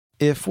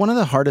If one of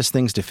the hardest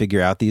things to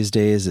figure out these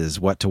days is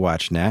what to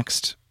watch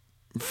next,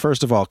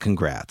 first of all,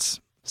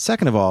 congrats.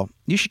 Second of all,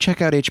 you should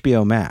check out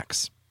HBO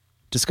Max.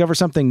 Discover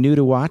something new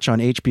to watch on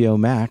HBO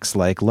Max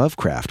like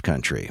Lovecraft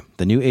Country,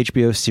 the new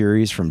HBO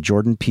series from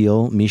Jordan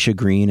Peele, Misha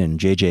Green, and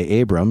J.J.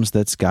 Abrams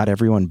that's got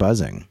everyone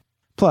buzzing.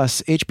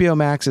 Plus, HBO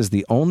Max is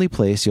the only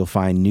place you'll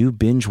find new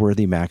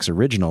binge-worthy Max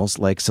originals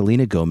like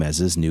Selena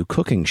Gomez's new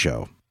cooking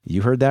show.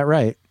 You heard that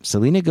right.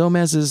 Selena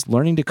Gomez is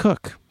learning to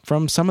cook,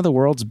 from some of the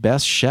world's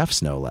best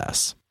chefs, no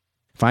less.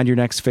 Find your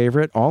next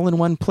favorite all in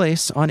one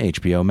place on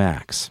HBO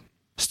Max.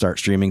 Start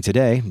streaming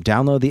today,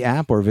 download the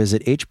app, or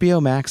visit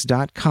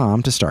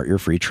hbomax.com to start your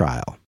free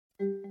trial.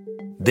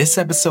 This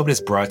episode is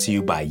brought to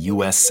you by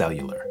US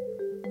Cellular.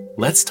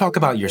 Let's talk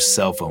about your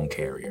cell phone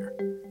carrier.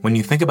 When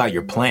you think about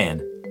your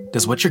plan,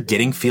 does what you're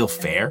getting feel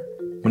fair?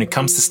 When it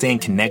comes to staying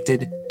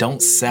connected,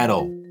 don't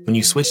settle. When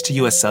you switch to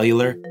US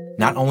Cellular,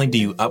 not only do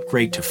you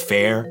upgrade to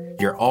fair,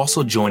 you're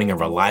also joining a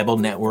reliable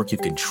network you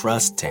can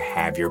trust to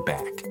have your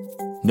back.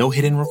 No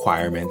hidden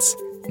requirements,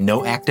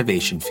 no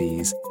activation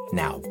fees.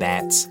 Now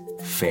that's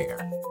fair.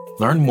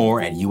 Learn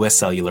more at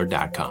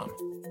uscellular.com.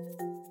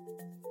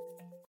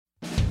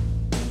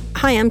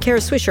 Hi, I'm Kara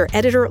Swisher,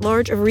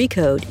 editor-at-large of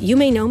Recode. You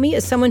may know me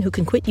as someone who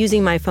can quit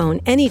using my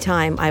phone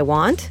anytime I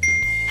want.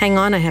 Hang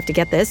on, I have to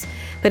get this.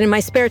 But in my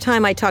spare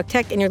time, I talk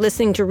tech, and you're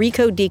listening to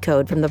Recode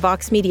Decode from the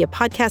Vox Media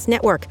Podcast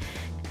Network.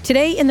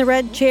 Today in the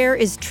red chair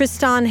is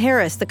Tristan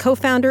Harris, the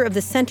co-founder of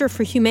the Center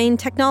for Humane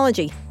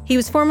Technology. He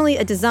was formerly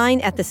a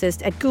design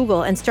ethicist at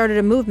Google and started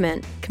a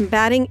movement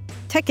combating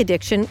tech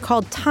addiction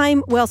called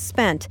Time Well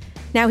Spent.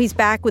 Now he's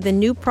back with a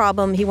new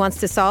problem he wants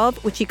to solve,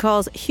 which he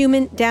calls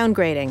human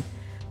downgrading.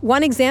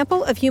 One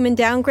example of human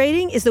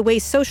downgrading is the way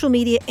social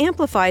media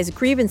amplifies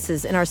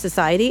grievances in our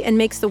society and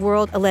makes the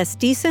world a less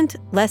decent,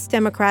 less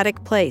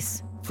democratic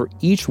place. For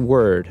each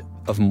word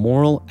of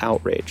moral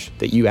outrage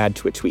that you add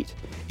to a tweet,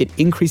 it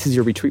increases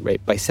your retweet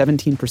rate by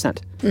 17%.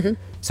 Mm-hmm.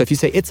 So if you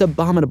say, it's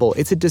abominable,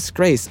 it's a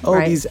disgrace,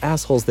 these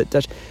assholes that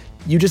Dutch,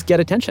 you just get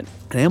attention.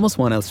 And I almost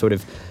want to sort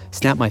of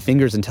snap my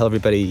fingers and tell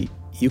everybody,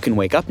 you can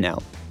wake up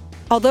now.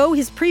 Although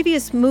his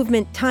previous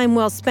movement, Time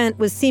Well Spent,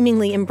 was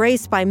seemingly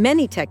embraced by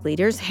many tech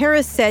leaders,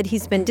 Harris said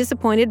he's been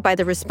disappointed by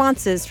the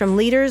responses from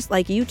leaders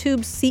like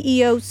YouTube's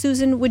CEO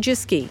Susan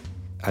Wojcicki.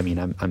 I mean,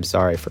 I'm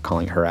sorry for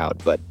calling her out,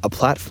 but a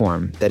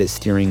platform that is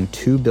steering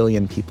 2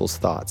 billion people's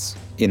thoughts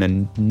in a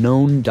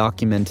known,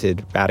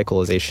 documented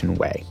radicalization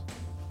way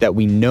that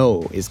we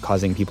know is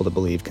causing people to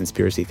believe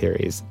conspiracy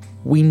theories.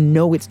 We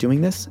know it's doing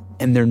this,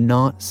 and they're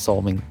not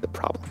solving the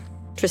problem.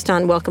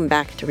 Tristan, welcome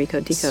back to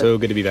Recode Decode. So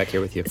good to be back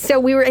here with you. So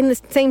we were in the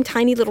same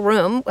tiny little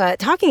room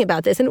talking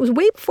about this, and it was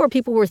way before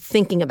people were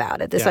thinking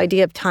about it, this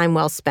idea of time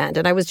well spent.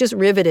 And I was just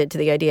riveted to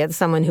the idea that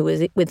someone who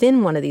was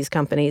within one of these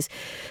companies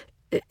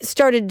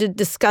started to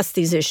discuss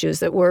these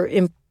issues that were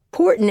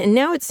important. And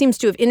now it seems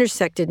to have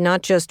intersected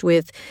not just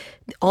with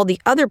all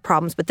the other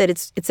problems, but that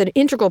it's an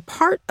integral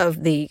part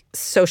of the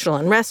social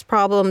unrest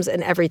problems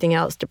and everything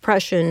else,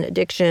 depression,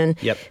 addiction,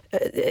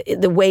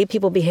 the way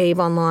people behave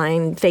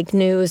online, fake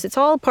news. It's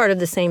all part of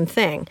the same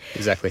thing.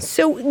 Exactly.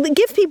 So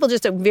give people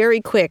just a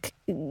very quick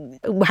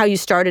how you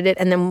started it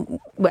and then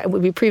what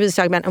we previously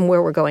talked about and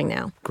where we're going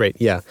now. Great,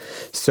 yeah.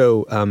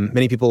 So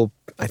many people,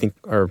 I think,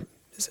 who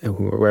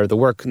are aware of the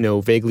work know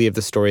vaguely of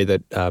the story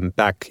that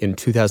back in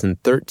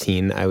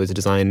 2013, I was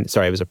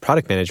a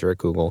product manager at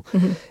Google,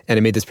 and I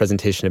made this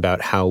presentation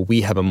about how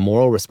we have a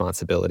moral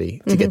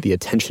responsibility to get the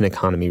attention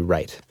economy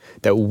right.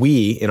 That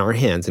we, in our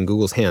hands, in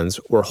Google's hands,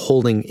 were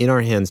holding in our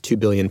hands 2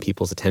 billion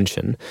people's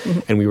attention,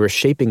 and we were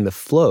shaping the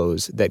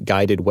flows that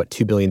guided what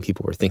 2 billion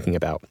people were thinking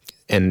about.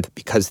 And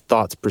because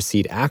thoughts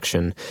precede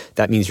action,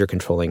 that means you're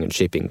controlling and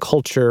shaping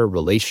culture,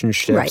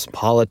 relationships,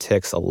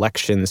 politics,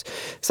 elections.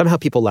 Somehow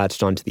people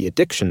latched onto the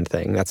addiction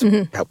thing. That's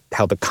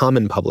how the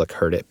common public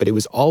heard it. But it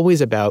was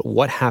always about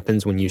what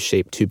happens when you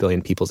shape 2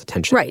 billion people's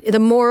attention. Right.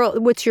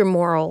 What's your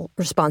moral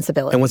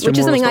responsibility? And which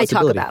is something I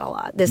talk about a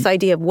lot. This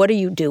idea of what are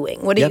you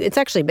doing? It's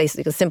actually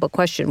basically a simple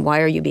question.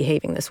 Why are you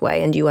behaving this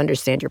way? And do you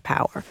understand your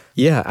power?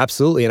 Yeah,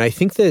 absolutely. And I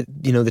think that,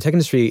 the tech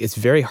industry, it's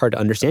very hard to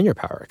understand your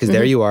power because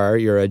there you are,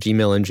 you're a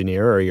Gmail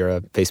engineer or you're a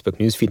Facebook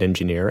newsfeed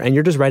engineer, and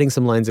you're just writing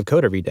some lines of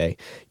code every day.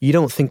 You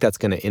don't think that's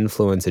going to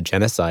influence a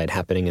genocide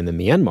happening in the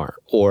Myanmar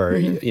or,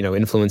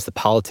 influence the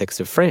politics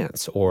of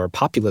France or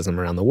populism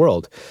around the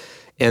world.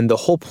 And the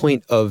whole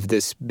point of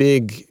this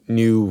big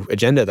new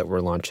agenda that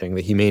we're launching,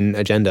 the Humane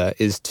Agenda,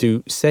 is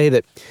to say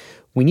that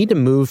we need to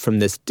move from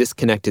this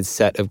disconnected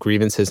set of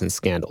grievances and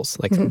scandals,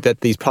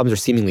 that these problems are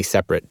seemingly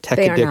separate. Tech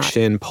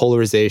addiction,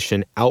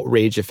 polarization,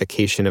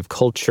 outrageification of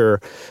culture,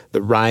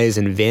 the rise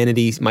in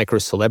vanity,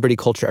 micro-celebrity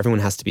culture,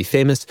 everyone has to be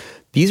famous.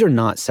 These are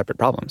not separate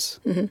problems.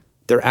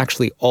 They're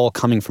actually all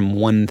coming from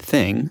one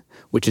thing,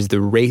 which is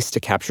the race to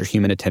capture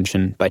human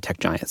attention by tech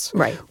giants.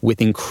 Right.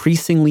 With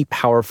increasingly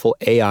powerful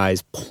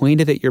AIs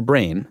pointed at your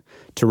brain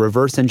to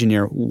reverse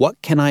engineer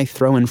what can I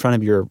throw in front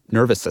of your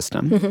nervous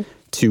system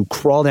to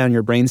crawl down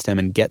your brainstem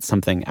and get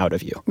something out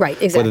of you.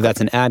 Right, exactly. Whether that's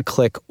an ad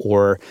click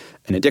or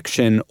an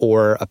addiction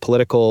or a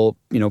political,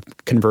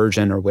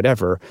 conversion or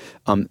whatever.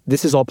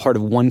 This is all part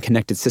of one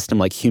connected system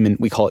like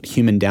we call it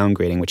human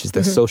downgrading, which is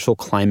the social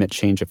climate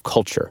change of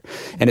culture.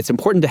 And it's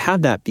important to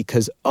have that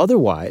because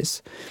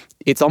otherwise,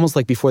 it's almost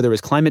like before there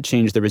was climate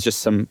change, there was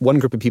just one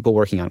group of people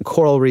working on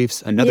coral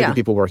reefs, another group of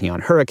people working on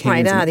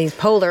hurricanes. Right, these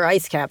polar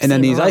ice caps. And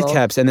then these ice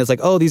caps, and it's like,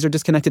 oh, these are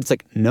disconnected. It's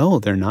like, no,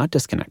 they're not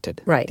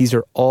disconnected. Right. These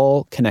are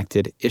all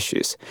connected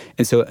issues.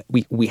 And so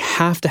we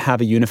have to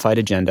have a unified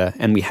agenda,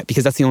 and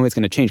because that's the only way it's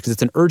going to change, because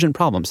it's an urgent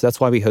problem. So that's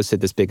why we hosted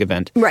this big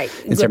event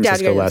in San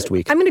Francisco last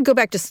week. I'm going to go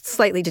back just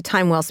slightly to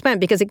time well spent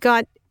because it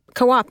got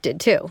co-opted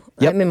too.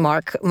 Yep. I mean,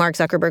 Mark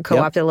Zuckerberg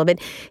co-opted a little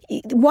bit.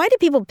 Why do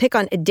people pick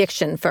on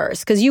addiction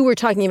first? Because you were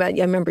talking about,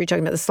 I remember you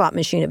talking about the slot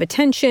machine of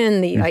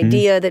attention, the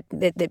idea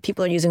that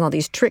people are using all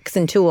these tricks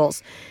and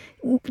tools.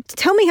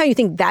 Tell me how you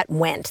think that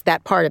went,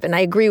 that part of it. And I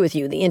agree with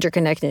you. The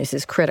interconnectedness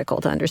is critical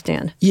to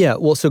understand. Yeah.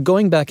 Well, so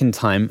going back in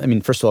time, I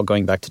mean, first of all,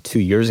 going back to 2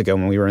 years ago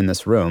when we were in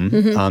this room,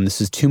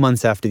 this is 2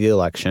 months after the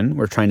election.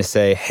 We're trying to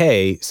say,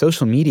 hey,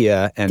 social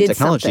media and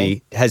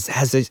technology has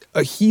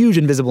a huge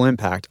invisible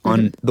impact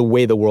on the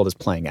way the world is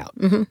playing out.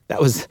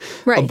 That was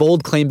a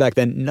bold claim back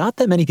then. Not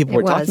that many people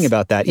were talking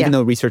about that, even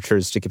though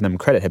researchers, to give them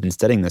credit, have been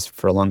studying this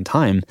for a long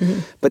time.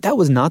 But that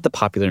was not the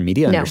popular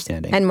media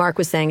understanding. And Mark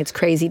was saying it's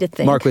crazy to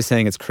think. Mark was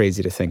saying it's crazy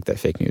to think that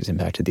fake news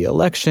impacted the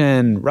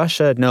election.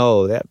 Russia,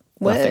 no,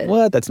 nothing.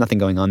 What? That's nothing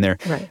going on there.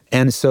 Right.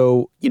 And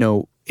so,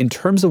 in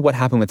terms of what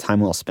happened with time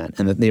well spent,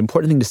 and the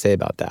important thing to say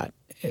about that,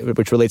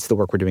 which relates to the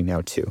work we're doing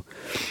now too,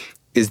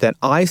 is that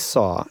I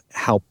saw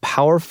how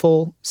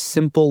powerful,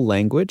 simple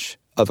language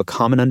of a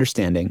common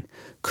understanding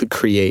could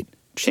create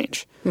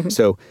change.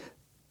 So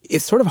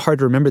it's sort of hard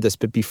to remember this,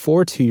 but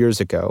before 2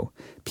 years ago,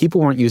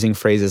 people weren't using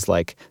phrases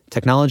like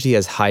technology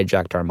has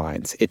hijacked our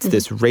minds. It's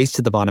this race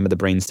to the bottom of the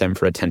brainstem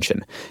for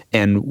attention.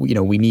 And,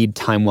 we need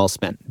time well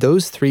spent.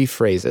 Those 3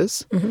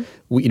 phrases,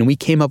 we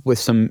came up with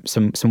some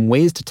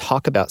ways to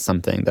talk about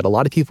something that a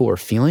lot of people were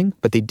feeling,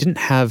 but they didn't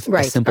have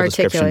a simple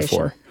description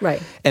for.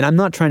 Right. And I'm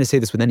not trying to say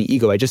this with any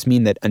ego. I just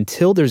mean that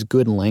until there's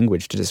good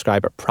language to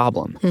describe a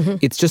problem,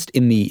 it's just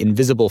in the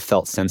invisible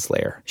felt sense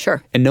layer.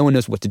 Sure. And no one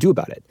knows what to do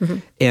about it.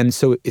 And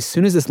so as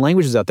soon as this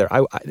language is out there,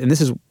 and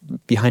this is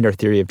behind our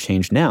theory of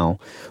change now,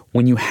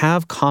 when you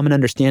have common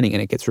understanding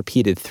and it gets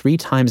repeated 3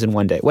 times in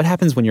one day, what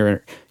happens when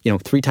you're,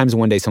 3 times in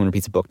one day someone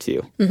repeats a book to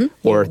you?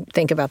 Or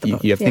think about the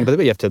book. You have to think about the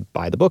book. You have to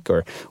buy the book,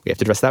 or we have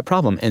to address that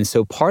problem. And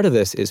so part of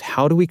this is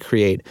how do we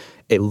create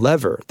a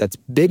lever that's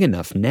big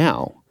enough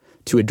now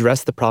to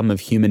address the problem of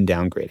human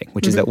downgrading,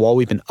 which is that while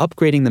we've been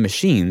upgrading the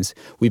machines,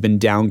 we've been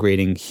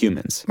downgrading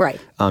humans.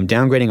 Right.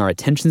 Downgrading our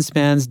attention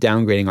spans,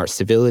 downgrading our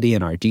civility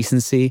and our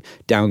decency,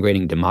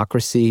 downgrading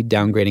democracy,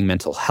 downgrading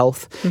mental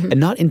health, and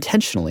not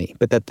intentionally,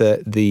 but that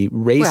the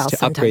race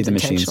to upgrade the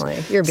machines.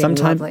 You're being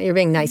lovely. You're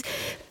being nice.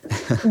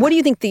 What do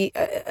you think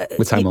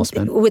with time well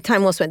spent? With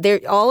time well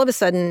spent, all of a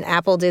sudden,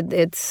 Apple did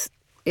its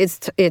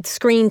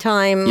screen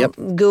time. Yep.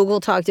 Google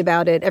talked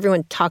about it.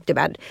 Everyone talked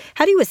about it.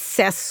 How do you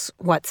assess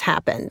what's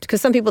happened?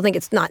 Because some people think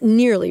it's not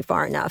nearly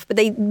far enough, but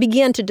they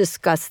began to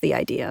discuss the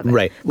idea of it.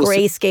 Right. Well,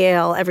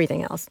 grayscale,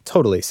 everything else.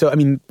 Totally. So,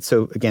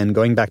 again,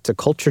 going back to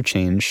culture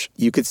change,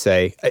 you could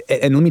say,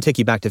 and let me take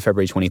you back to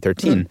February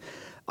 2013.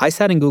 I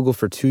sat in Google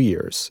for 2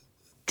 years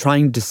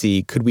trying to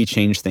see, could we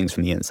change things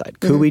from the inside?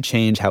 Could we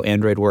change how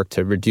Android worked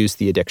to reduce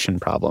the addiction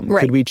problem?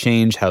 Right. Could we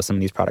change how some of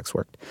these products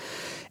worked?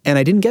 And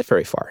I didn't get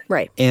very far.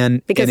 Right.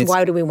 Because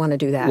why do we want to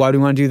do that? Why do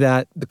we want to do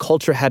that? The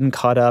culture hadn't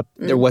caught up.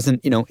 There wasn't,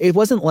 it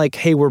wasn't like,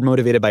 hey, we're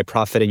motivated by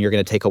profit and you're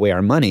going to take away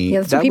our money. Yeah,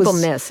 that's what people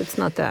miss. It's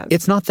not that.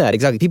 It's not that,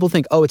 exactly. People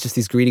think, oh, it's just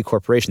these greedy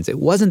corporations. It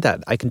wasn't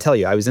that. I can tell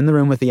you, I was in the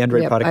room with the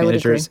Android product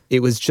managers.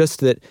 It was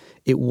just that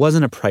it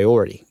wasn't a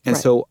priority. And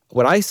so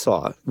what I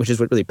saw, which is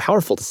really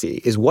powerful to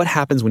see, is what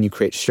happens when you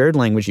create shared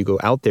language, you go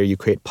out there, you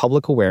create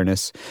public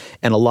awareness,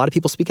 and a lot of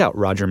people speak out.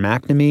 Roger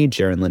McNamee,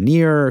 Jaron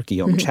Lanier,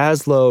 Guillaume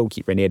Chaslow,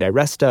 René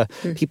DiResta,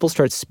 people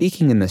start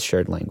speaking in this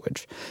shared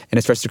language, and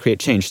it starts to create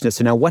change.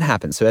 So now what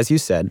happens? So as you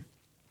said,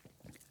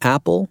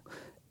 Apple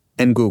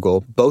and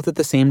Google, both at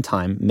the same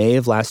time, May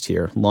of last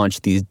year,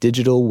 launched these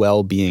digital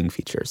well-being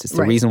features. It's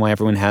the reason why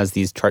everyone has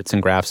these charts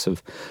and graphs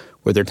of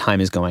where their time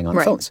is going on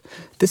phones.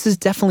 This is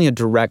definitely a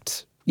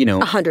direct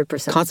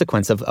 100%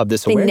 consequence of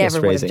this awareness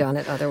raising. They never would have done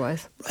it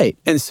otherwise. Right.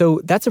 And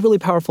so that's a really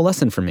powerful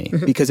lesson for me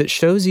because it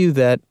shows you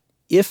that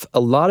if a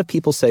lot of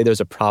people say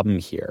there's a problem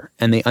here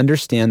and they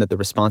understand that the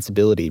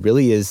responsibility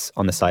really is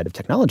on the side of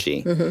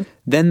technology,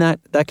 then that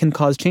can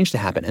cause change to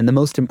happen. And the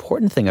most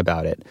important thing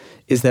about it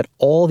is that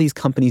all these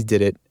companies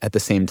did it at the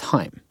same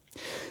time.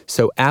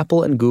 So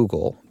Apple and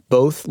Google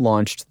both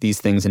launched these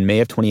things in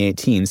May of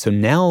 2018. So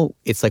now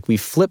it's like we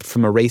flipped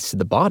from a race to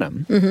the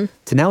bottom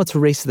to now it's a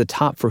race to the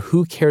top for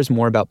who cares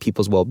more about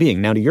people's well-being.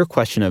 Now, to your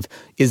question of,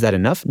 is that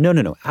enough?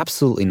 No,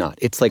 absolutely not.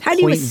 It's like how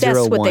do you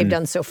assess what they've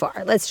done so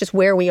far? Let's just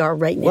where we are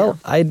right now. Well,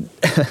 I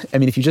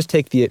mean, if you just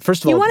take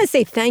first of all, you want to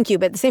say thank you,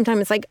 but at the same time,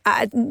 it's like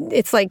I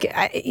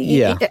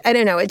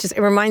don't know. It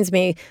reminds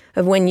me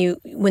of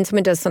when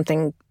someone does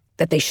something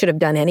that they should have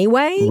done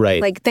anyway.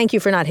 Right. Like, thank you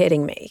for not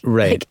hitting me.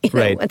 Right.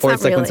 Right. Or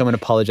it's like when someone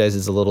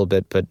apologizes a little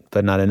bit,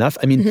 but not enough.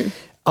 I mean,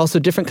 also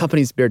different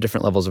companies bear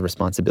different levels of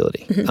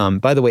responsibility.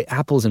 By the way,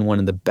 Apple's in one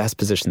of the best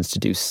positions to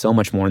do so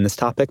much more in this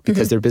topic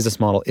because their business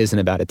model isn't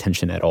about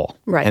attention at all.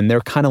 Right. And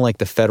they're kind of like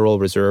the Federal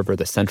Reserve or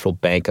the central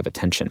bank of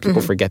attention.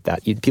 People forget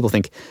that. People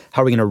think,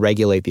 how are we going to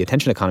regulate the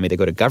attention economy? They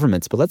go to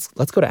governments, but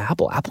let's go to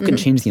Apple. Apple can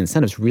change the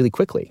incentives really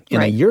quickly.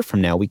 In a year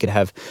from now, we could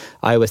have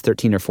iOS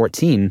 13 or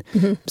 14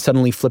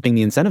 suddenly flipping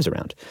the incentives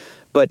around.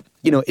 But,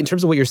 in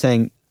terms of what you're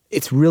saying,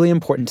 it's really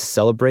important to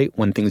celebrate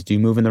when things do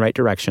move in the right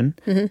direction.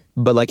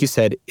 But like you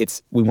said,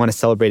 we want to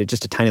celebrate it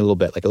just a tiny little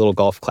bit, like a little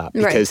golf clap,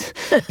 because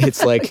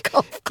it's like,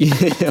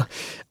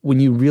 when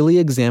you really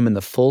examine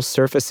the full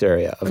surface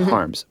area of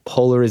harms,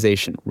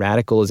 polarization,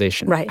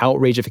 radicalization,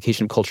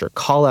 outragification culture,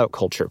 call-out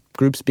culture,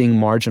 groups being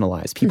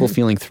marginalized, people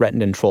feeling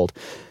threatened and trolled,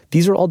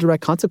 these are all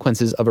direct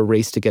consequences of a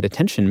race to get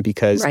attention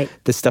because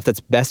the stuff that's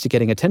best at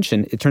getting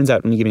attention, it turns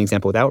out, let me give you an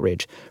example with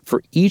outrage,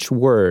 for each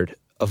word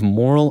of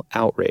moral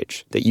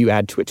outrage that you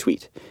add to a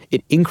tweet,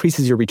 it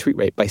increases your retweet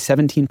rate by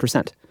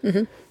 17%.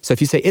 So if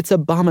you say, it's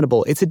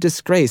abominable, it's a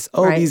disgrace,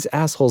 these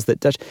assholes that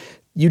Dutch,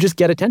 you just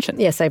get attention.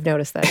 Yes, I've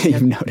noticed that.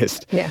 You've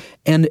noticed. Yeah.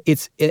 And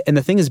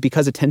the thing is,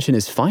 because attention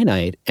is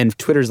finite and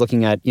Twitter's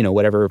looking at,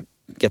 whatever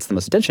gets the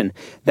most attention,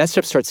 that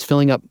stuff starts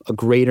filling up a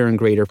greater and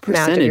greater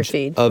percentage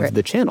of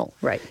the channel.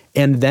 Right.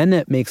 And then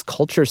it makes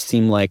culture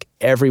seem like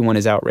everyone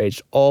is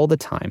outraged all the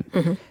time.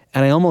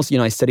 And I almost,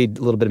 I studied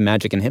a little bit of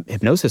magic and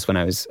hypnosis when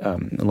I was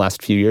in the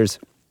last few years.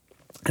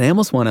 And I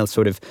almost want to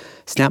sort of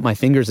snap my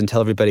fingers and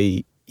tell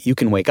everybody, you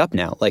can wake up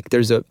now. Like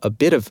there's a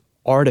bit of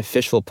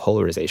artificial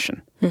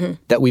polarization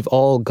that we've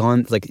all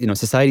gone,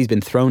 society's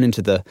been thrown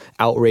into the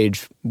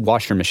outrage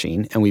washer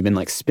machine and we've been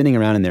like spinning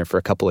around in there for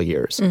a couple of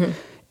years.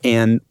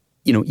 And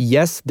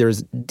yes,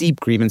 there's deep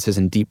grievances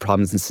and deep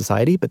problems in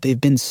society, but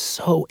they've been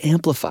so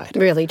amplified.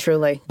 Really,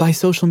 truly. By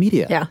social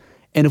media. Yeah.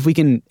 And if we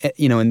can,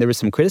 and there was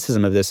some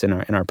criticism of this in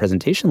our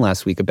presentation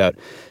last week about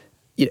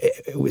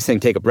saying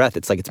take a breath.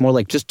 It's like, it's more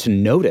like just to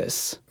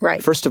notice,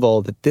 first of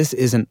all, that this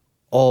isn't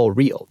all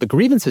real. The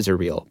grievances are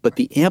real, but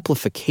the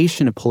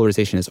amplification of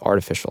polarization is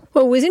artificial.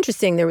 Well, it was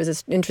interesting. There was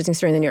this interesting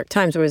story in the New York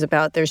Times where it was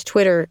about there's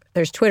Twitter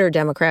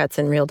Democrats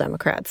and real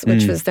Democrats,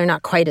 which was they're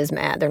not quite as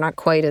mad. They're not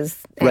quite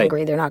as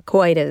angry. They're not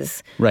quite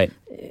as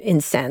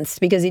incensed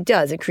because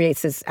it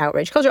creates this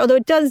outrage culture, although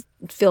it does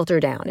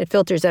filter down. It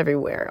filters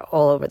everywhere,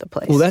 all over the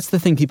place. Well, that's the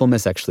thing people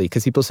miss, actually,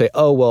 because people say,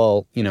 oh,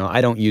 well, I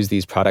don't use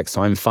these products,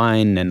 so I'm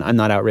fine and I'm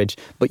not outraged.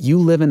 But you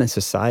live in a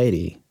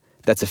society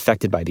that's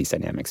affected by these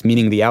dynamics,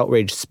 meaning the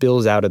outrage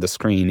spills out of the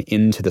screen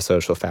into the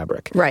social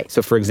fabric. Right.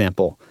 So, for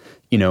example,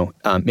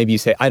 maybe you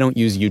say, I don't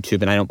use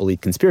YouTube and I don't believe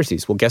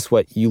conspiracies. Well, guess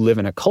what? You live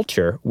in a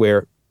culture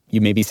where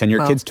you maybe send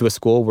your kids to a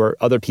school where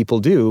other people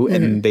do,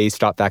 and they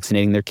stop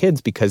vaccinating their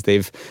kids because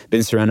they've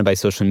been surrounded by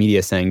social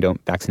media saying,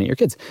 don't vaccinate your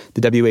kids.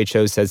 The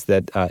WHO says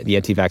that the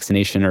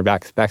anti-vaccination or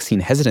vaccine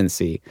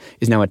hesitancy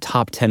is now a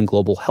top 10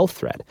 global health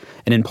threat.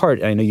 And in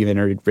part, I know you've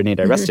interviewed Renee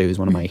DiResta, who's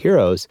one of my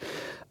heroes,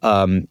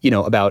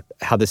 about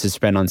how this is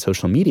spread on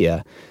social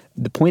media.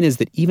 The point is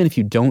that even if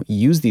you don't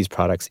use these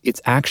products, it's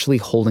actually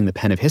holding the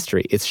pen of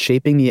history. It's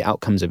shaping the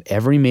outcomes of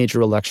every major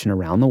election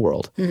around the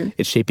world.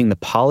 It's shaping the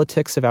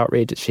politics of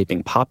outrage. It's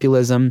shaping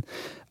populism.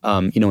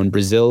 In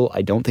Brazil,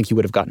 I don't think you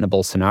would have gotten a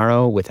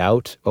Bolsonaro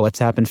without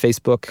WhatsApp and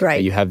Facebook.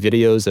 Right. You have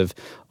videos of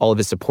all of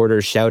his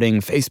supporters shouting,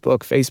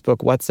 Facebook,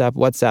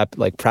 WhatsApp,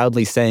 like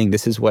proudly saying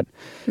this is what,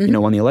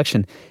 won the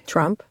election.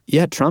 Trump.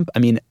 Yeah, Trump. I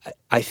mean,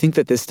 I think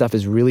that this stuff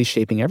is really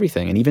shaping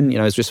everything. And even,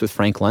 I was just with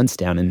Frank Luntz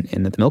down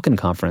in the Milken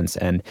conference,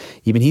 and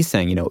even he's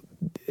saying,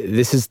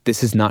 this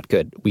is not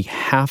good. We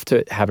have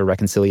to have a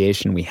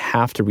reconciliation. We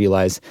have to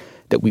realize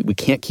that we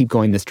can't keep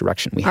going this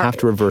direction. We have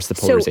to reverse the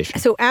polarization.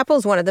 So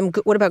Apple's one of them.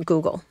 What about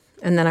Google?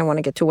 And then I want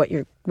to get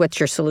to what's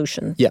your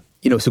solution. Yeah.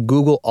 So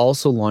Google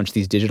also launched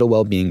these digital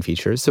well-being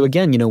features. So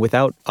again,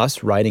 without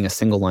us writing a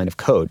single line of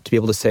code, to be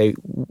able to say,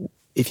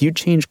 if you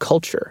change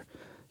culture,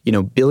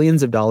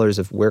 billions of dollars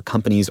of where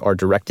companies are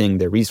directing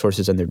their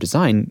resources and their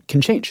design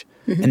can change.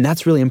 And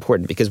that's really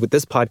important because with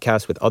this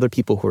podcast, with other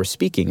people who are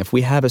speaking, if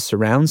we have a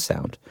surround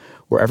sound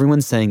where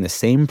everyone's saying the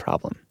same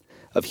problem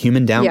of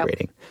human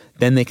downgrading,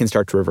 then they can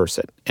start to reverse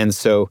it. And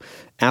so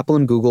Apple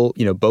and Google,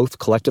 both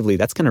collectively,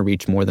 that's going to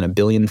reach more than 1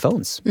 billion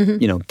phones,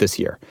 this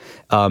year.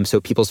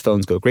 So people's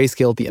phones go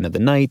grayscale at the end of the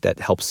night. That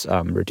helps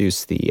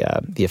reduce the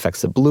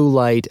effects of blue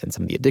light and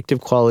some of the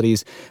addictive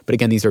qualities. But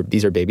again, these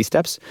are baby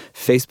steps.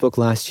 Facebook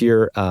last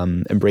year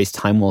embraced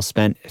time well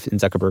spent. In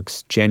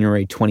Zuckerberg's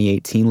January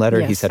 2018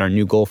 letter, he said our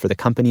new goal for the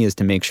company is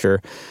to make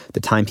sure the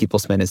time people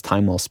spend is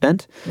time well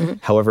spent.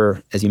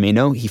 However, as you may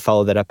know, he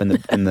followed that up in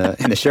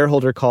the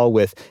shareholder call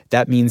with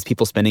that means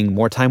people spending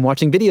more time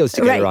watching videos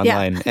together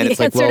online. Yeah. And it's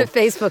like, sort of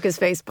Facebook is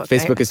Facebook.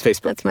 Facebook is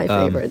Facebook. That's my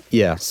favorite.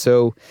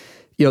 So,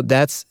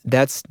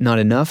 that's not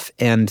enough.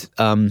 And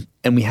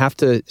we have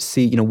to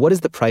see, what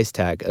is the price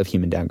tag of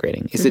human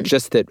downgrading? Is it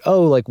just that,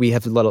 we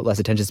have a lot less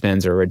attention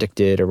spans or we're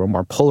addicted or we're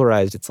more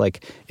polarized? It's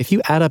like, if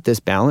you add up this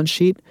balance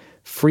sheet,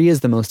 free is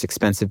the most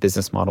expensive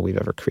business model we've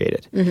ever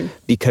created.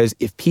 Because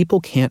if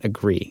people can't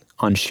agree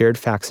on shared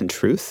facts and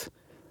truth,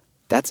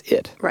 that's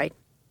it. Right.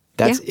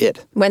 That's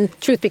it. When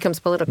truth becomes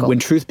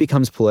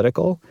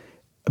political.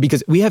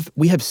 Because we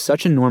have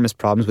such enormous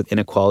problems with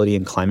inequality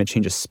and climate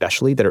change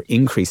especially that are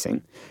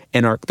increasing,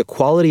 and the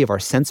quality of our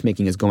sense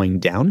making is going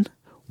down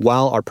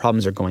while our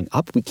problems are going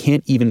up. We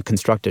can't even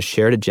construct a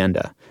shared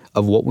agenda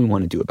of what we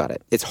want to do about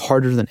it. It's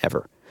harder than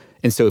ever.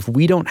 And so if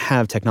we don't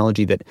have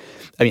technology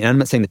I'm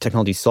not saying that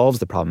technology solves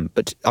the problem,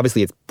 but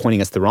obviously it's pointing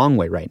us the wrong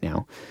way right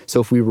now. So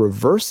if we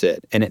reverse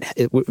it, and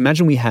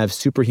imagine we have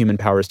superhuman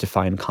powers to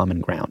find common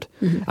ground.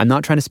 I'm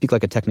not trying to speak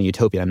like a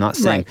techno-utopian. I'm not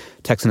saying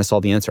tech's going to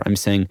solve the answer. I'm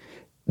saying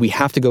we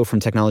have to go from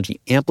technology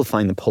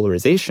amplifying the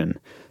polarization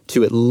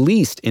to at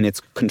least in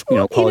its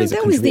qualities of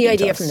that was the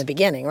idea us. from the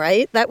beginning,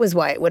 right? That was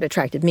why what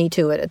attracted me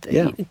to it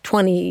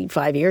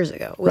 25 years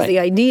ago was the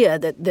idea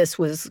that this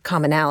was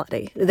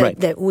commonality,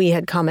 that we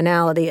had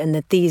commonality and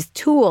that these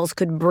tools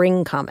could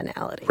bring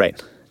commonality.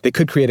 Right. They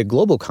could create a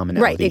global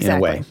commonality in a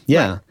way.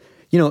 Yeah. Right.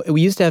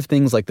 We used to have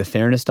things like the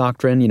fairness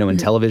doctrine, in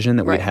television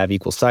that we'd have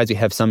equal sides. We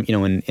have some,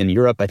 in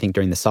Europe, I think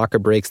during the soccer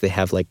breaks, they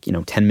have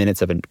 10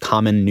 minutes of a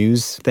common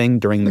news thing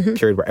during the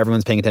period where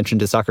everyone's paying attention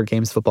to soccer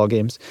games, football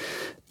games.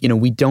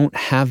 We don't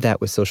have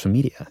that with social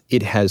media.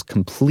 It has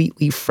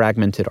completely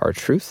fragmented our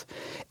truth.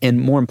 And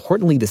more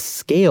importantly, the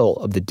scale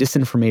of the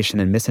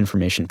disinformation and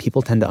misinformation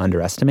people tend to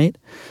underestimate.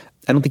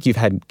 I don't think you've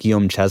had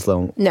Guillaume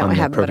Cheslow on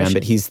the program,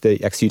 but he's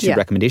the ex-YouTube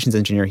recommendations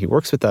engineer. He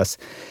works with us.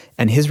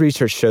 And his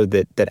research showed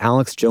that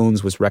Alex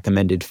Jones was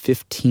recommended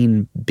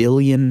 15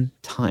 billion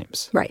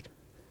times. Right.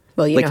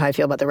 Well, you know how I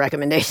feel about the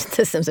recommendation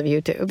systems of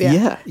YouTube.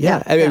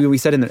 Yeah. I mean, we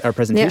said in our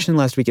presentation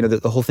last week,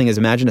 the whole thing is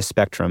imagine a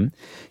spectrum.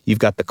 You've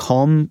got the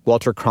calm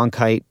Walter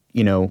Cronkite,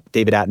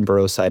 David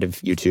Attenborough side of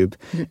YouTube.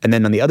 And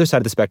then on the other side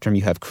of the spectrum,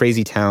 you have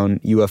Crazy Town,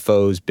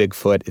 UFOs,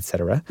 Bigfoot, et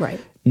cetera. Right.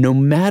 No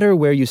matter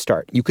where you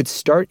start, you could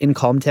start in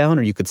Calm Town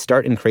or you could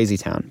start in Crazy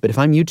Town. But if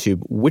I'm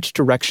YouTube, which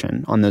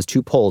direction on those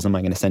two poles am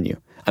I going to send you?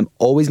 I'm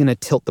always going to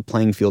tilt the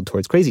playing field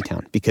towards Crazy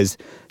Town because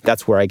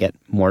that's where I get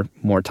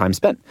more time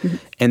spent.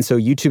 And so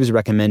YouTube is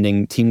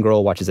recommending Teen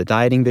Girl watches a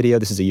dieting video.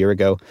 This is a year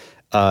ago.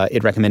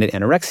 It recommended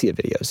anorexia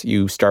videos.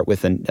 You start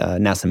with a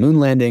NASA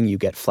moon landing, you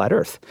get flat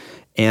Earth.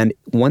 And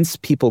once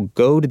people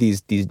go to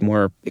these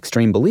more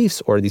extreme beliefs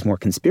or these more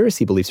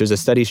conspiracy beliefs, there's a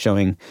study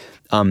showing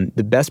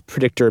the best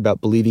predictor about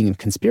believing in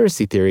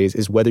conspiracy theories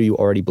is whether you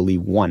already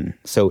believe one.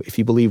 So if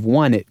you believe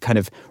one, it kind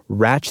of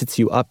ratchets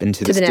you up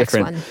into this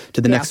different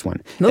to the next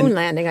one. Moon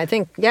landing, I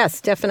think,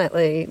 yes,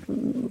 definitely.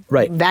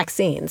 Right.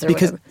 Vaccines or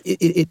because whatever.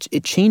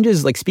 It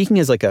changes, speaking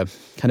as a kind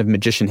of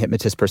magician,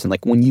 hypnotist person,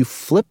 when you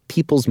flip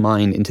people's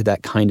mind into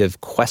that kind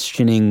of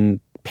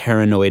questioning,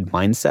 paranoid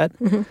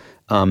mindset.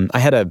 I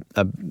had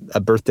a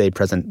birthday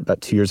present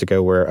about 2 years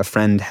ago where a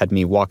friend had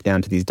me walk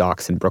down to these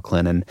docks in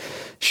Brooklyn, and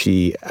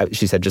she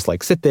said, just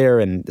sit there,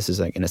 and this is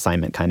an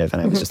assignment kind of,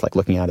 and I was just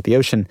looking out at the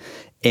ocean,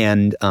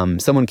 and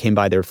someone came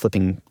by, they were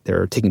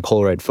taking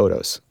Polaroid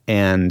photos,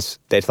 and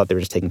they thought they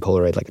were just taking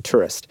Polaroid like a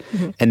tourist.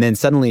 And then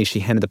suddenly she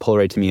handed the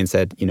Polaroid to me and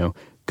said,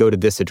 go to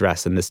this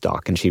address in this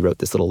dock. And she wrote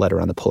this little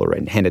letter on the Polaroid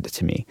and handed it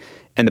to me.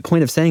 And the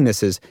point of saying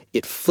this is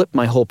it flipped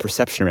my whole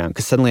perception around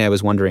because suddenly I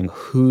was wondering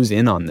who's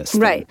in on this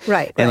thing.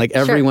 Right. And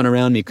everyone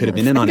around me could have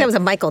been in on it. That was a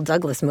Michael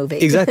Douglas movie.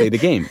 Exactly, The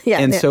Game.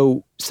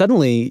 So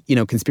suddenly,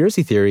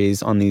 conspiracy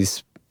theories on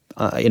these,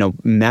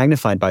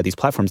 magnified by these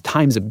platforms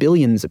times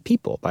billions of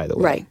people, by the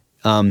way.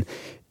 Right.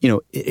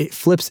 It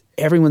flips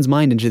everyone's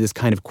mind into this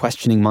kind of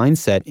questioning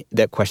mindset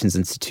that questions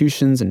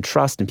institutions and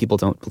trust, and people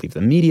don't believe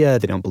the media,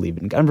 they don't believe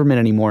in government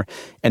anymore.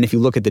 And if you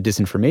look at the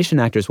disinformation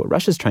actors, what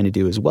Russia's trying to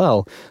do as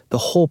well, the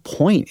whole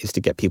point is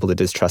to get people to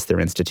distrust their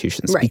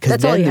institutions. Right, because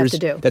that's all you have to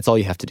do. That's all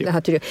you have to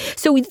do.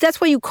 So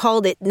that's why you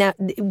called it, now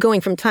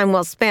going from time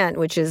well spent,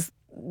 which is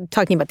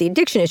talking about the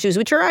addiction issues,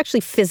 which are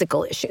actually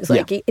physical issues.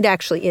 It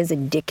actually is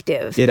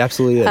addictive. It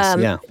absolutely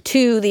is,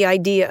 to the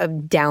idea of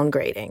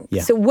downgrading.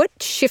 Yeah. So what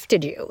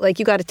shifted you?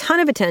 You got a ton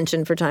of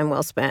attention for time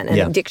well spent.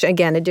 And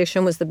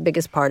addiction was the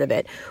biggest part of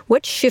it.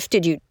 What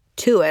shifted you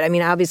to it? I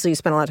mean, obviously you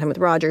spent a lot of time with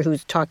Roger,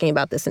 who's talking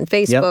about this in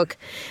Facebook. Yep.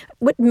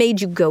 What made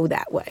you go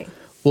that way?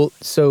 Well,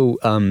 so,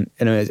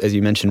 as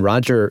you mentioned,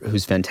 Roger,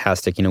 who's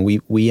fantastic,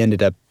 we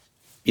ended up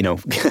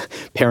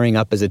pairing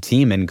up as a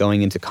team and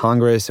going into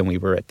Congress, and we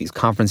were at these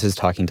conferences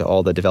talking to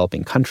all the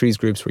developing countries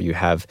groups where you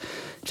have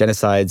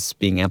genocides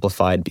being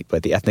amplified by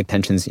the ethnic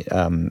tensions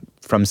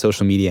from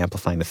social media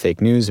amplifying the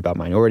fake news about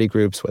minority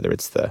groups, whether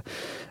it's the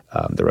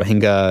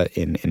Rohingya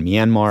in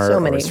Myanmar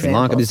or Sri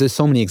Lanka. There's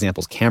so many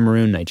examples.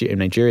 Cameroon,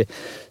 Nigeria.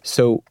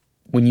 So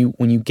when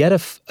you get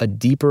a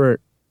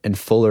deeper and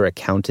fuller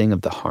accounting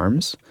of the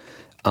harms,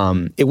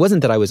 it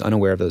wasn't that I was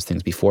unaware of those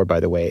things before, by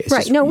the way. It's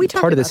right. No, we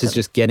talked part of about this them. is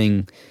just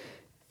getting.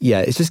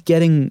 Yeah, it's just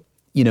getting,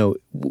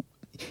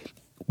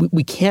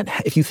 we can't,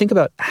 if you think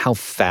about how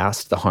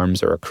fast the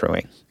harms are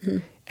accruing,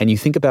 and you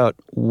think about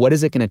what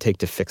is it going to take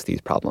to fix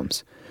these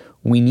problems,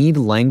 we need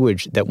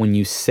language that when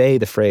you say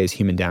the phrase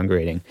human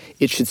downgrading,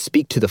 it should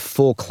speak to the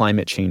full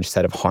climate change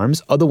set of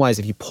harms. Otherwise,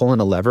 if you pull on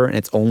a lever and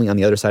it's only on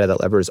the other side of that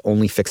lever is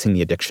only fixing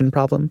the addiction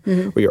problem,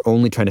 or you're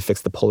only trying to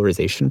fix the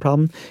polarization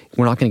problem,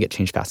 we're not going to get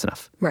change fast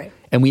enough. Right.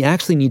 And we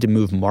actually need to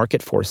move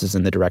market forces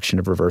in the direction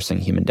of reversing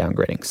human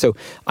downgrading. So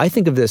I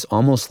think of this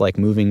almost like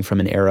moving from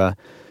an era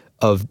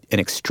of an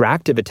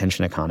extractive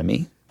attention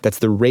economy, that's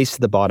the race to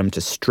the bottom to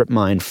strip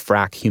mine,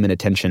 frack human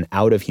attention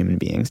out of human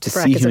beings, to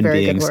see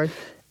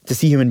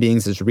human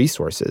beings as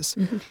resources,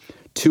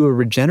 to a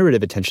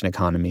regenerative attention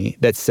economy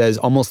that says,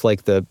 almost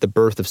like the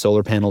birth of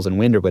solar panels and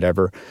wind or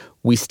whatever,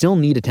 we still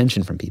need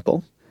attention from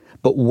people.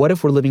 But what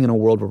if we're living in a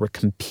world where we're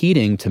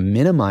competing to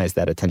minimize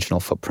that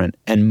attentional footprint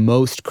and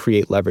most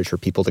create leverage for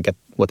people to get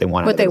what they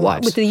want out of their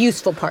lives? With the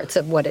useful parts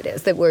of what it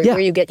is, where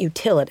you get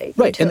utility.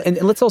 Right,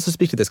 and let's also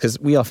speak to this, because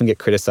we often get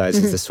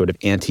criticized as this sort of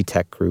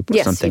anti-tech group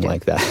or something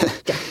like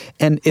that. Yeah.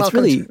 And it's Welcome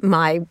really to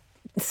my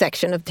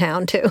section of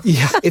town too.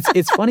 Yeah,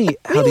 it's funny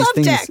how these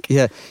things. Tech.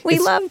 Yeah, we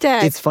love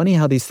tech. It's funny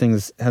how these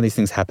things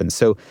happen.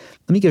 So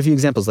let me give a few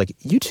examples. Like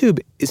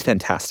YouTube is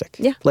fantastic.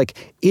 Yeah,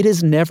 like it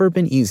has never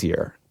been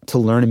easier to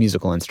learn a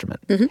musical instrument.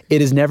 It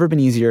has never been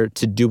easier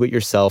to do it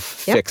yourself,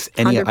 fix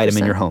any 100%. item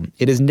in your home.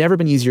 It has never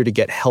been easier to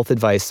get health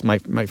advice.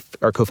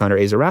 Our co-founder,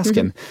 Asa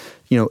Raskin,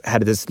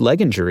 had this leg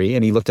injury,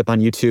 and he looked up on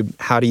YouTube,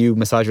 how do you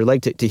massage your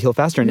leg to heal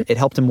faster? And it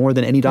helped him more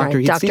than any doctor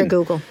he'd seen.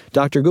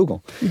 Dr.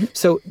 Google.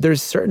 So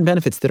there's certain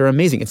benefits that are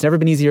amazing. It's never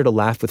been easier to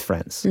laugh with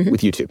friends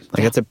with YouTube.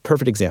 Like that's a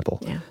perfect example.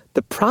 Yeah.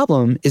 The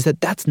problem is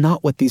that that's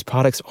not what these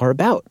products are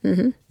about.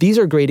 These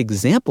are great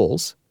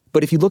examples.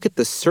 But if you look at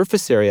the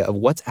surface area of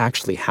what's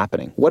actually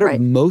happening, what are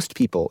most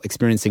people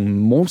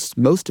experiencing most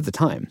of the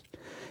time?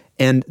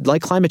 And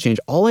like climate change,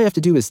 all I have to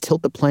do is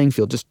tilt the playing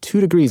field just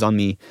 2 degrees on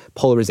the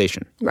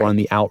polarization or on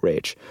the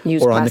outrage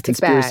or on the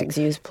conspiracy. Bags,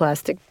 use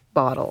plastic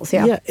bottles.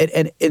 Yeah,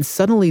 and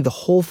suddenly the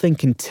whole thing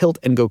can tilt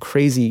and go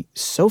crazy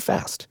so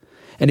fast.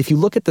 And if you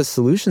look at the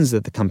solutions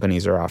that the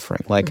companies are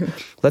offering, like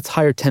let's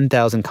hire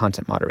 10,000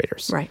 content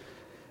moderators. Right.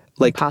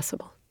 Like,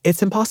 impossible.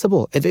 It's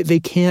impossible. They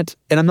can't,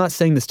 and I'm not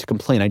saying this to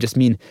complain. I just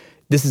mean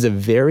this is a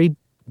very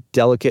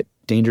delicate,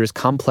 dangerous,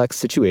 complex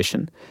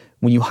situation.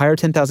 When you hire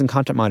 10,000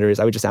 content moderators,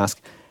 I would just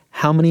ask,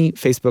 how many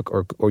Facebook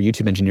or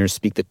YouTube engineers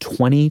speak the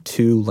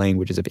 22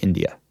 languages of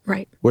India?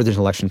 Right. Where there's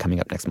an election coming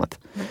up next month.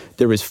 Right.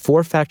 There is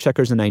 4 fact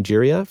checkers in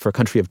Nigeria for a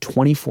country of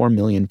 24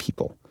 million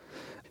people.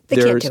 They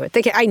can't do it.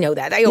 They can't. I know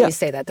that. I always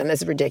say that.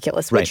 This is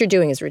ridiculous. What you're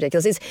doing is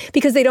ridiculous. It's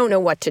because they don't know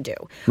what to do.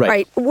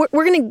 Right. We're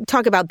going to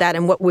talk about that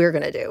and what we're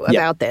going to do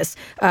about this.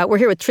 We're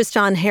here with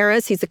Tristan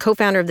Harris. He's the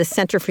co-founder of the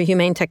Center for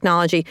Humane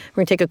Technology.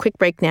 We're going to take a quick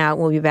break now.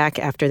 We'll be back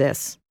after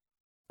this.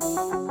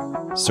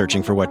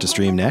 Searching for what to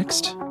stream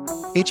next?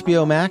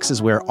 HBO Max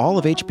is where all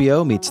of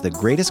HBO meets the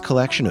greatest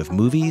collection of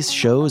movies,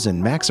 shows,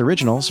 and Max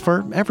originals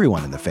for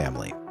everyone in the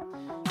family.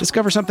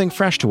 Discover something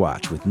fresh to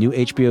watch with new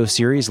HBO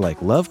series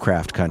like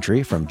Lovecraft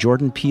Country from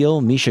Jordan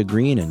Peele, Misha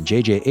Green, and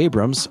J.J.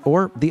 Abrams,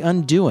 or The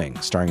Undoing,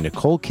 starring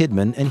Nicole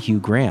Kidman and Hugh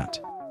Grant.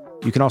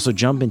 You can also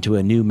jump into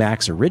a new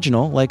Max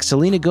original like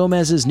Selena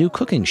Gomez's new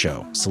cooking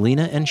show,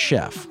 Selena and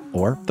Chef,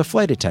 or The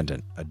Flight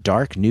Attendant, a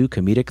dark new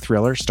comedic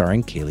thriller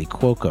starring Kaylee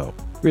Cuoco.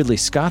 Ridley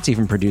Scott's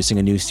even producing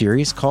a new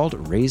series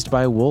called Raised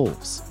by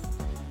Wolves.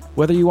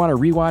 Whether you want to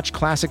rewatch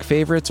classic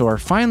favorites or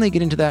finally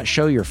get into that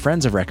show your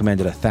friends have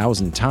recommended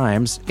 1,000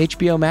 times,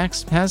 HBO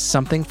Max has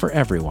something for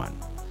everyone.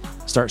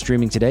 Start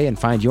streaming today and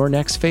find your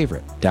next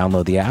favorite.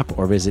 Download the app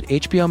or visit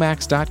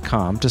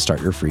hbomax.com to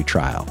start your free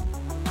trial.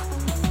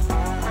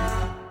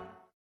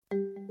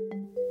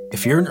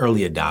 If you're an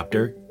early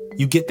adopter,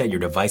 you get that your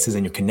devices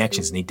and your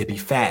connections need to be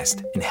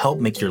fast and help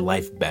make your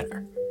life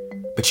better.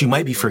 But you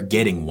might be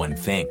forgetting one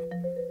thing.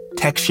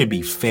 Tech should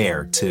be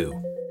fair, too.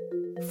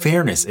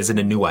 Fairness isn't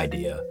a new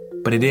idea,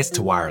 but it is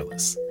to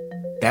wireless.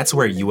 That's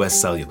where US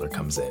Cellular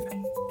comes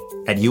in.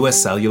 At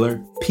US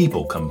Cellular,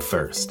 people come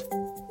first.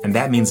 And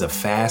that means a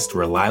fast,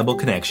 reliable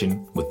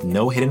connection with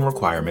no hidden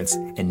requirements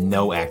and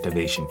no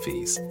activation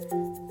fees.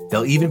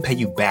 They'll even pay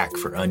you back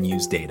for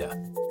unused data.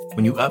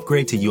 When you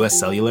upgrade to US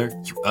Cellular,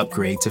 you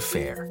upgrade to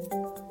fair.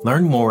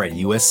 Learn more at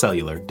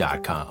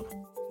uscellular.com.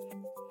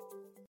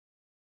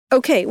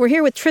 Okay, we're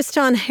here with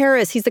Tristan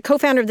Harris. He's the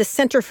co-founder of the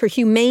Center for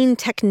Humane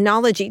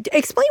Technology.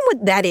 Explain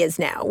what that is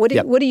now. What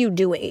are you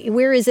doing?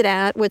 Where is it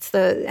at?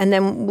 And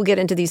then we'll get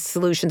into these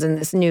solutions and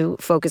this new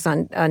focus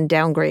on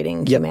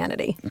downgrading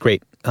humanity.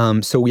 Great. We're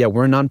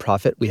a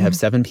nonprofit. We have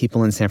 7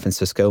 people in San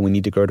Francisco. We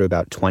need to grow to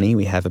about 20.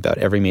 We have about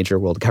every major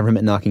world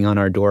government knocking on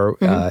our door.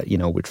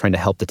 We're trying to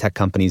help the tech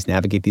companies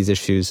navigate these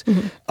issues.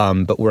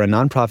 But we're a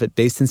nonprofit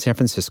based in San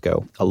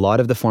Francisco. A lot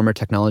of the former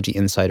technology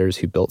insiders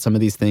who built some of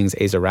these things,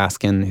 Asa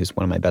Raskin, who's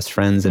one of my best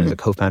friends and is a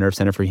co-founder of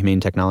Center for Humane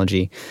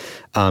Technology.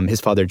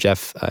 His father,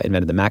 Jeff,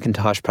 invented the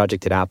Macintosh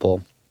project at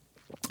Apple.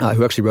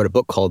 Who actually wrote a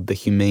book called The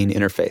Humane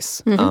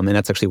Interface. And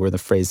that's actually where the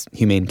phrase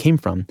humane came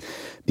from,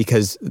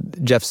 because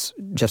Jeff's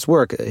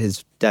work,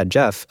 his dad,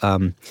 Jeff,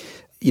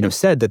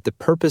 said that the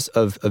purpose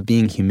of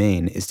being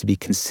humane is to be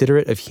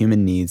considerate of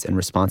human needs and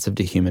responsive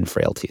to human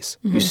frailties.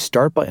 You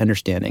start by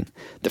understanding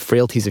the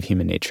frailties of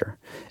human nature,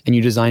 and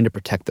you design to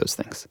protect those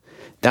things.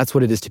 That's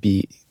what it is to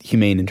be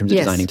humane in terms of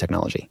designing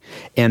technology.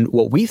 And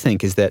what we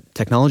think is that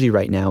technology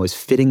right now is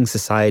fitting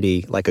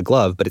society like a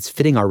glove, but it's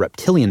fitting our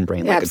reptilian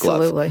brain like a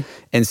glove. Absolutely.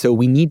 And so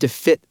we need to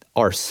fit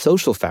our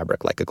social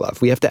fabric like a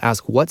glove. We have to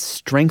ask what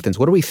strengthens,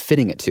 what are we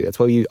fitting it to? That's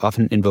why we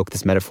often invoke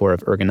this metaphor of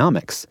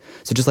ergonomics.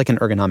 So just like an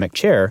ergonomic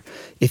chair,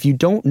 if you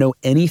don't know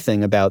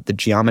anything about the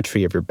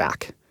geometry of your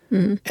back,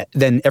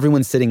 then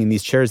everyone's sitting in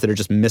these chairs that are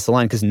just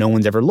misaligned because no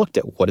one's ever looked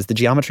at what is the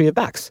geometry of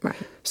backs. Right.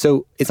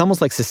 So it's almost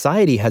like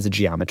society has a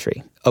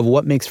geometry of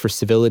what makes for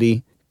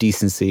civility,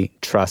 decency,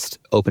 trust,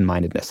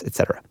 open-mindedness,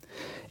 etc.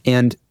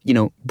 And,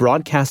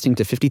 broadcasting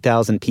to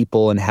 50,000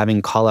 people and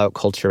having call-out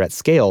culture at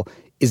scale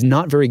is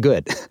not very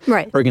good,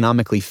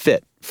 ergonomically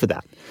fit for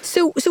that.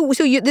 So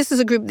this is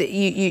a group that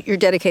you're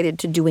dedicated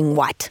to doing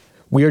what?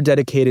 We are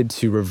dedicated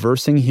to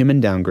reversing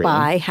human downgrading.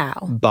 By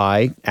how?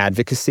 By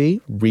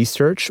advocacy,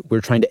 research.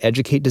 We're trying to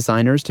educate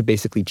designers to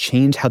basically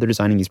change how they're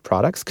designing these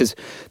products. Because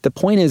the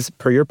point is,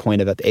 per your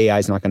point about the AI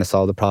is not going to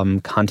solve the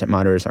problem, content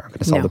moderators aren't going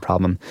to solve the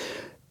problem.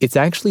 It's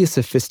actually a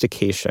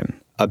sophistication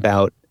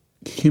about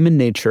human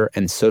nature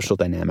and social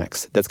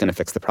dynamics that's going to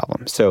fix the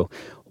problem. So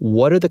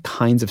what are the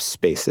kinds of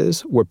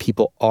spaces where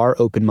people are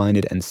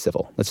open-minded and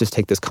civil? Let's just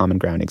take this common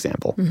ground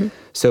example.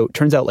 So it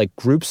turns out like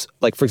groups,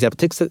 like for example,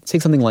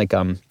 take something like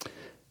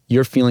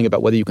your feeling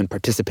about whether you can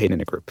participate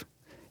in a group.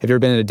 Have you ever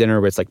been at a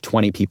dinner where it's like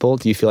 20 people?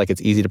 Do you feel like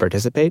it's easy to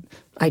participate?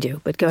 I do,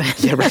 but go ahead.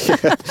 Yeah,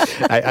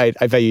 right.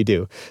 I bet you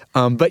do.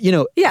 But,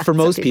 for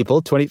most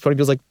people, 20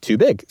 people is like too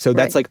big. So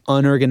that's like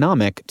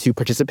unergonomic to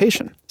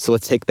participation. So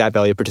let's take that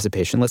value of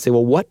participation. Let's say,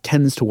 well, what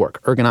tends to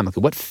work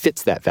ergonomically? What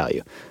fits that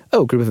value?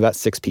 Oh, a group of about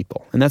 6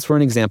 people. And that's where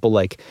an example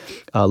like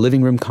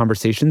Living Room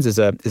Conversations is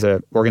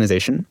a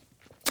organization,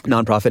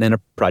 nonprofit and a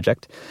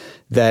project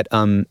that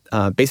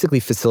basically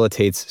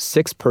facilitates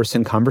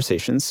 6-person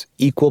conversations,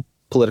 equal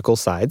political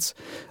sides,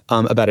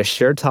 about a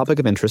shared topic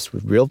of interest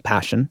with real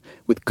passion,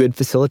 with good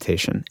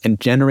facilitation, and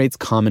generates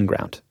common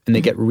ground. And they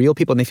get real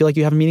people, and they feel like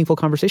you have a meaningful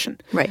conversation.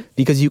 Right.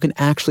 Because you can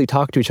actually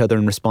talk to each other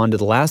and respond to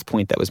the last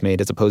point that was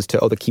made, as opposed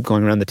to, they keep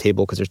going around the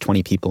table because there's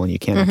 20 people and you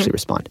can't actually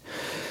respond.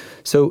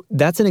 So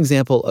that's an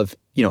example of,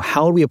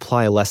 how would we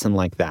apply a lesson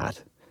like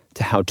that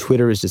to how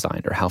Twitter is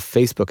designed, or how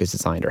Facebook is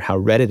designed, or how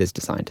Reddit is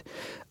designed.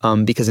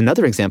 Because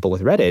another example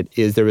with Reddit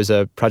is there was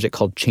a project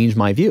called Change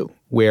My View,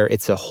 where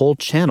it's a whole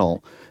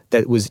channel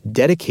that was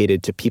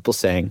dedicated to people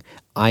saying,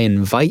 I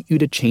invite you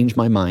to change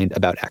my mind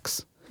about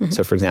X.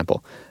 So for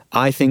example,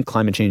 I think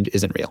climate change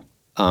isn't real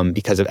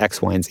because of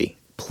X, Y, and Z.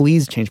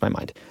 Please change my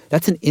mind.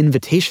 That's an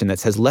invitation that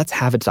says, let's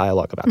have a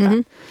dialogue about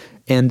that.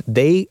 And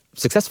they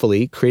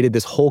successfully created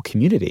this whole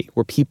community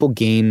where people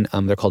gain,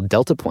 they're called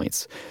delta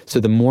points.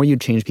 So the more you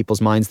change people's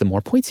minds, the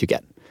more points you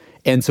get.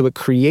 And so it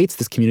creates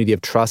this community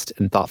of trust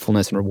and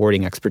thoughtfulness and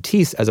rewarding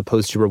expertise, as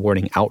opposed to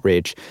rewarding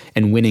outrage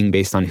and winning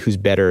based on who's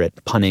better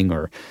at punning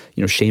or,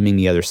 shaming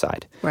the other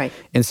side. Right.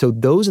 And so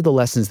those are the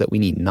lessons that we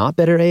need. Not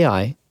better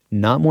AI,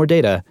 not more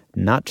data,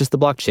 not just the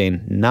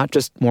blockchain, not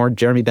just more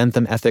Jeremy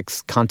Bentham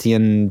ethics,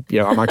 Kantian,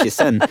 Amartya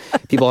Sen.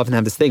 People often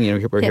have this thing,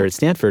 we're here at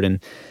Stanford and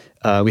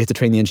we have to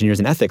train the engineers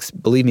in ethics.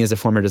 Believe me, as a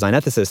former design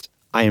ethicist,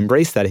 I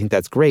embrace that. I think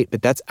that's great,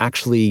 but that's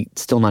actually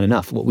still not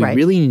enough. What we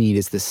really need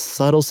is this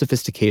subtle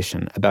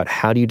sophistication about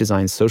how do you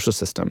design social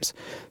systems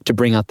to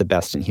bring out the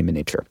best in human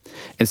nature.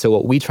 And so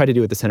what we try to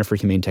do at the Center for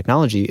Humane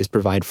Technology is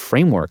provide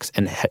frameworks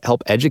and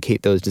help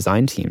educate those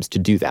design teams to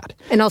do that.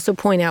 And also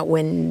point out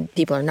when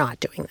people are not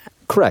doing that.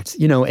 Correct.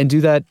 And do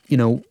that,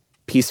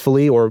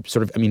 peacefully, or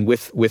sort of,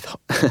 with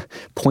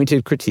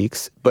pointed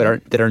critiques,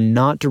 but that are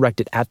not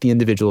directed at the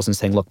individuals and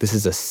saying, look, this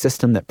is a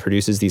system that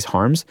produces these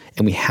harms,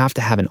 and we have to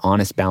have an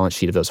honest balance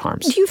sheet of those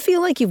harms. Do you feel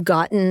like you've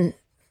gotten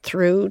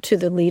through to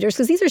the leaders?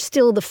 Because these are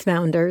still the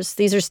founders.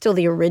 These are still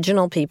the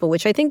original people,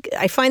 which I think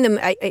I find them,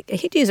 I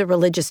hate to use a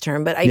religious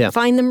term, but I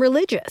find them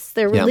religious.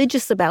 They're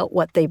religious about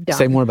what they've done.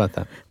 Say more about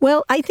that.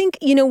 Well, I think,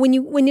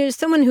 when you're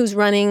someone who's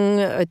running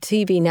a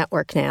TV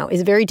network now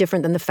is very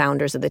different than the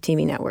founders of the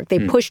TV network.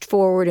 They pushed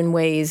forward in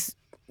ways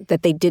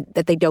that they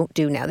don't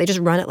do now. They just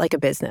run it like a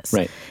business,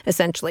 right,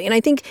 essentially. And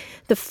I think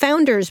the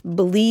founders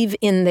believe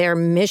in their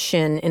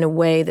mission in a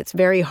way that's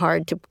very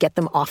hard to get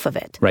them off of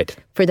it, right,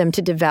 for them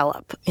to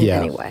develop in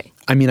any way.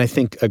 I mean, I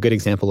think a good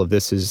example of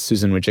this is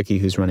Susan Wojcicki,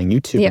 who's running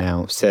YouTube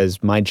now,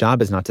 says, my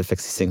job is not to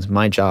fix these things.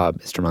 My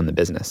job is to run the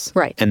business.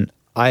 Right. And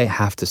I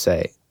have to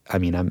say, I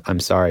mean, I'm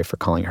sorry for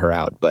calling her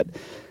out, but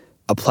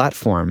a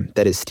platform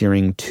that is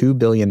steering 2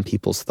 billion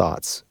people's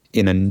thoughts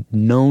in a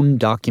known,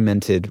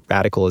 documented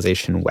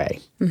radicalization way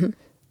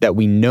that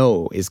we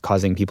know is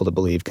causing people to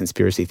believe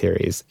conspiracy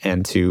theories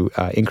and to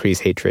increase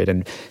hatred.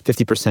 And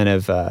 50%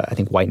 of, I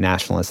think, white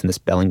nationalists in this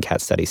Bellingcat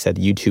study said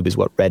YouTube is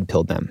what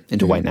red-pilled them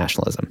into white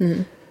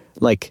nationalism.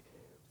 Like,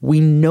 we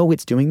know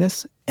it's doing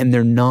this, and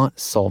they're not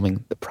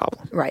solving the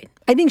problem. Right.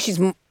 I think she's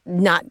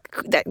not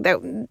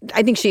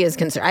I think she is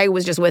concerned. I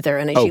was just with her,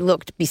 and she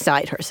looked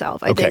beside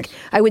herself. I think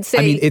I would say.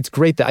 I mean, it's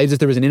great that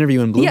there was an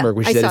interview in Bloomberg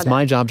where she said, "It's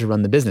my job to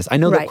run the business." I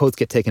know that quotes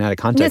get taken out of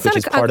context, which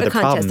is part of the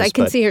problem. I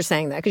can see her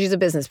saying that because she's a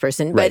business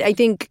person. Right. But I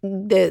think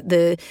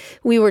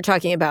we were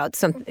talking about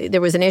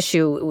there was an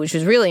issue which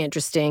was really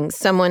interesting.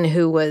 Someone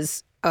who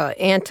was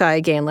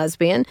anti-gay and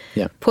lesbian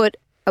put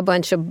a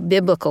bunch of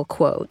biblical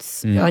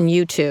quotes on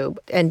YouTube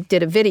and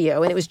did a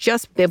video, and it was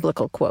just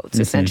biblical quotes,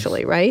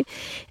 essentially, right?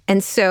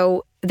 And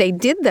so they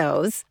did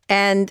those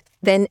and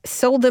then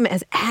sold them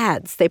as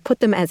ads. They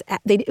put them as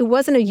it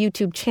wasn't a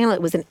YouTube channel,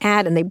 it was an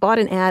ad, and they bought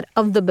an ad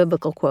of the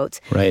biblical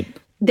quotes. Right.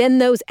 Then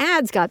those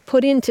ads got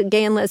put into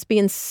gay and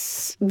lesbian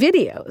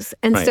videos.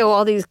 And so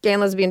all these gay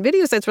and lesbian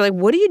video sites were like,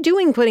 what are you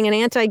doing putting an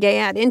anti-gay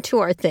ad into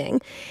our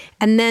thing?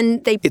 And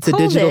then they pulled it. It's a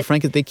digital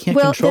Frankenstein. They can't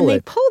control it. Well, then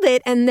they pulled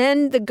it, and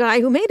then the guy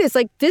who made it is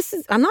like,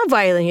 I'm not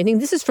violating anything.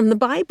 This is from the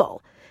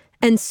Bible.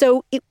 And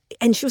so,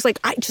 and she was like,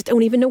 I just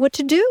don't even know what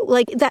to do.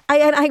 Like that,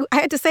 I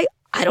had to say,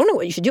 I don't know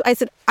what you should do. I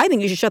said, I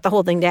think you should shut the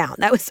whole thing down.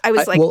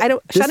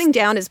 Shutting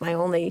down is my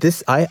only.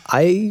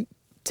 I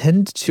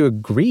tend to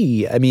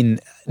agree. I mean,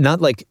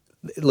 not like,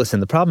 listen,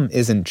 the problem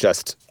isn't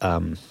just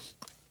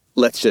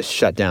let's just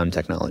shut down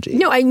technology.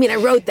 No, I mean, I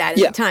wrote that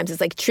in the Times.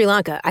 It's like Sri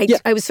Lanka.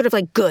 I was sort of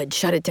like, good,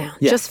 shut it down.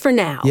 Just for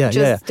now.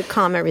 Just to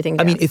calm everything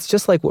down. I mean, it's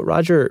just like what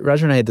Roger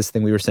and I had this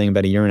thing we were saying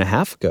about a year and a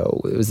half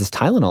ago. It was this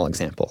Tylenol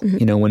example.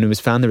 You know, when it was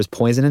found there was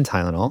poison in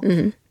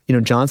Tylenol, you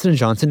know, Johnson &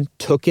 Johnson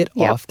took it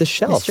off the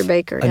shelf. Mr.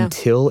 Baker,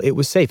 until it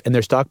was safe. And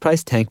their stock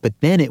price tanked, but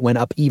then it went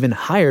up even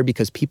higher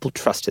because people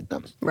trusted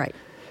them. Right.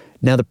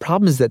 Now, the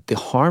problem is that the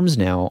harms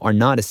now are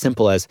not as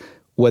simple as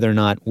whether or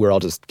not we're all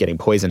just getting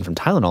poisoned from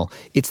Tylenol.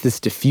 It's this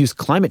diffuse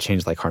climate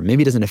change-like harm.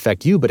 Maybe it doesn't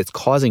affect you, but it's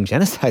causing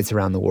genocides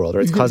around the world, or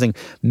it's causing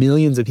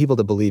millions of people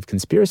to believe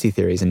conspiracy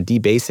theories and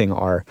debasing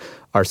our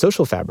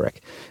social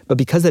fabric. But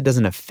because that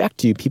doesn't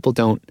affect you, people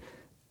don't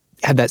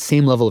have that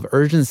same level of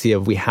urgency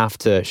of we have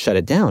to shut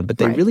it down. But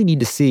they really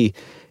need to see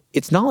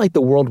it's not like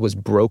the world was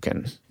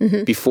broken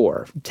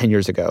before, 10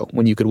 years ago,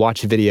 when you could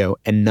watch a video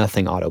and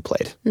nothing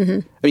autoplayed. I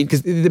mean,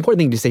 because the important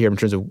thing to say here in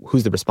terms of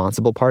who's the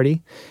responsible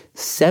party,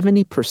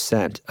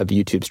 70% of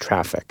YouTube's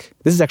traffic,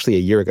 this is actually a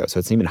year ago, so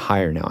it's even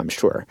higher now, I'm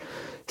sure.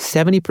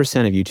 70%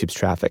 of YouTube's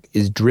traffic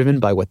is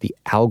driven by what the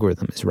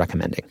algorithm is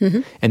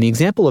recommending. And the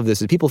example of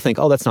this is people think,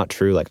 oh, that's not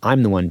true. Like,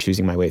 I'm the one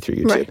choosing my way through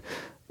YouTube. Right.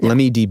 Let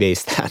me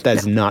debase that. That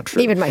is not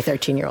true. Even my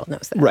 13-year-old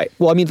knows that. Right.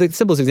 Well, I mean, the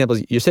simplest example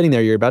is you're sitting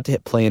there, you're about to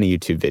hit play on a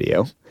YouTube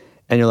video,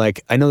 and you're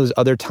like, I know there's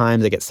other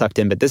times I get sucked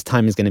in, but this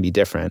time is going to be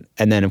different.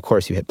 And then, of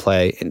course, you hit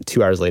play, and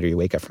 2 hours later, you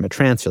wake up from a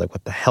trance. You're like,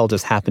 what the hell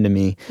just happened to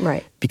me?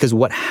 Right. Because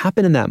what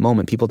happened in that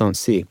moment, people don't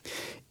see,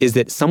 is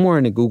that somewhere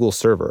in a Google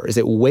server, is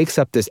it wakes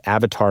up this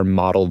avatar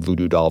model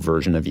voodoo doll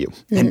version of you.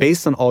 And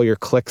based on all your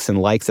clicks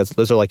and likes,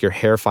 those are like your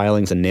hair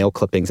filings and nail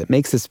clippings, it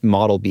makes this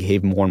model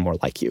behave more and more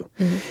like you.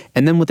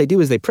 And then what they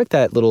do is they prick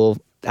that little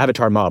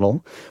avatar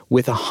model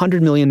with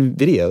 100 million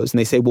videos, and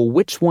they say, well,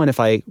 which one, if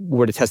I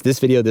were to test this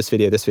video, this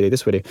video, this video,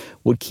 this video,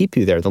 would keep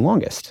you there the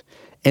longest?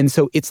 And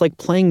so it's like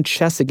playing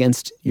chess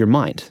against your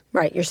mind.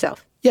 Right,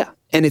 yourself. Yeah,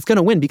 and it's going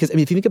to win because, I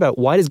mean, if you think about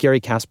why does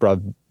Gary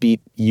Kasparov beat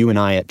you and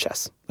I at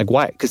chess? Like,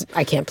 why? Because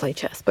I can't play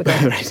chess, but go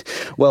ahead. Right.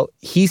 Well,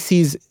 he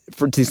sees,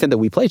 to the extent that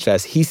we play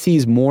chess, he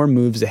sees more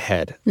moves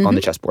ahead on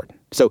the chessboard.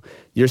 So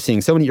you're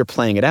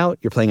playing it out.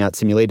 You're playing out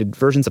simulated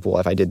versions of, well,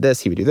 if I did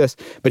this, he would do this.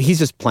 But he's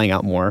just playing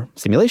out more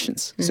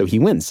simulations. So he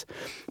wins.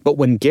 But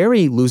when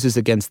Gary loses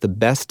against the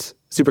best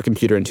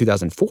supercomputer in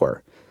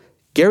 2004,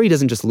 Gary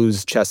doesn't just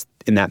lose chess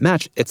in that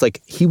match. It's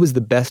like he was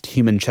the best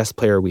human chess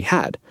player we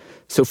had.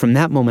 So from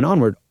that moment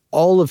onward,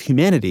 all of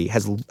humanity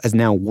is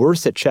now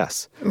worse at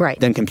chess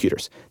than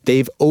computers.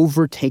 They've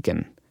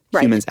overtaken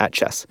humans at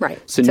chess. Right.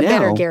 So it's now, a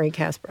better Gary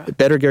Kasparov.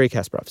 Better Gary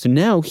Kasparov. So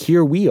now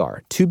here we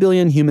are, 2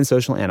 billion human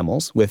social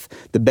animals with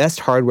the best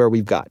hardware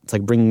we've got. It's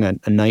like bringing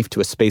a knife to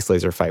a space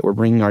laser fight. We're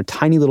bringing our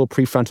tiny little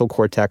prefrontal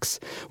cortex,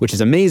 which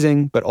is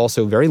amazing, but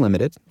also very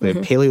limited. We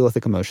have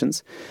Paleolithic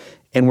emotions.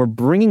 And we're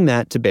bringing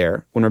that to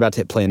bear when we're about to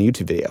hit play on a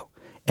YouTube video.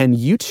 And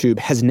YouTube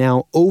has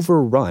now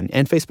overrun,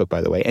 and Facebook,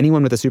 by the way,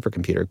 anyone with a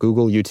supercomputer,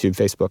 Google, YouTube,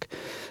 Facebook,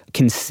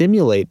 can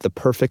simulate the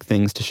perfect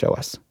things to show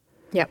us.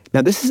 Yep.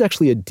 Now, this is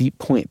actually a deep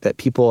point that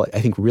people,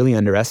 I think, really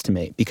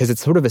underestimate, because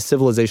it's sort of a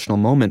civilizational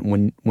moment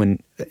when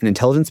an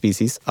intelligent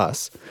species,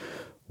 us,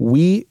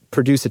 we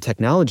produce a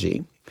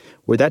technology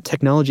where that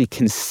technology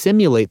can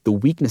simulate the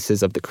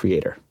weaknesses of the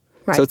creator.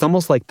 Right. So it's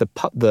almost like the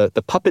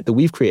puppet that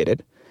we've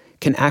created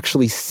can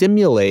actually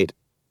simulate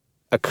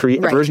a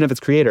version of its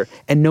creator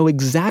and know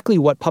exactly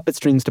what puppet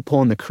strings to pull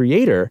on the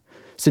creator.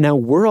 So now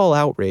we're all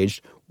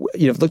outraged.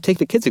 Look, take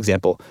the kids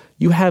example.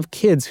 You have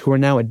kids who are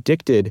now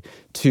addicted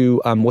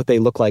to what they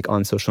look like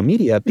on social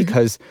media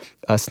because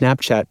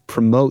Snapchat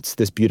promotes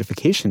this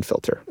beautification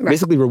filter,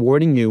 basically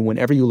rewarding you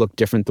whenever you look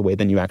different the way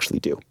than you actually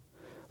do.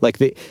 Like,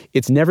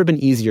 it's never been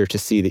easier to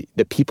see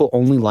that people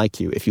only like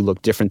you if you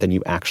look different than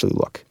you actually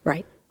look.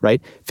 Right?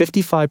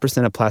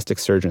 55% of plastic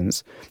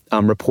surgeons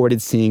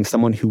reported seeing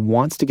someone who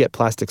wants to get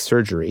plastic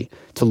surgery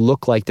to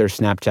look like their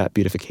Snapchat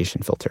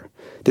beautification filter.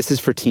 This is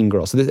for teen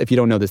girls. So if you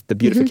don't know this, the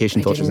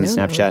beautification filters in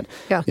Snapchat,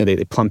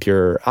 they plump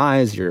your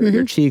eyes,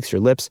 your cheeks,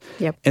 your lips.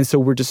 Yep. And so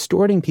we're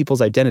distorting people's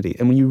identity.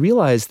 And when you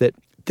realize that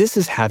this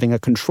is having a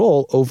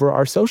control over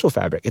our social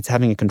fabric. It's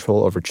having a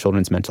control over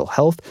children's mental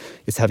health.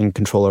 It's having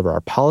control over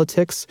our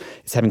politics.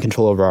 It's having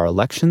control over our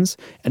elections.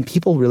 And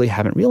people really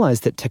haven't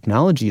realized that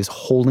technology is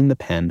holding the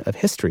pen of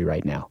history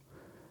right now.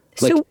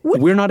 So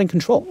we're not in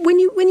control. When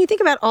you think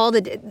about all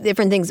the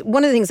different things,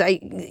 one of the things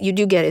you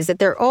do get is that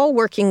they're all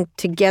working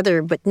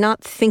together, but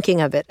not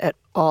thinking of it at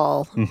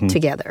all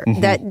together.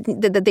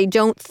 That they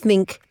don't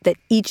think that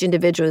each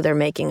individually they're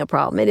making a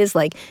problem. It is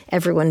like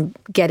everyone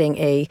getting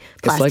a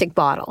plastic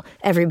bottle,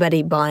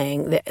 everybody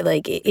buying.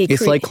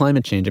 It's like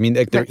climate change. I mean,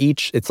 they're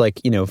each. It's like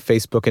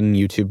Facebook and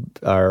YouTube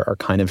are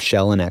kind of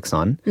Shell and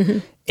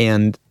Exxon,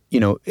 and.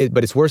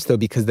 But it's worse, though,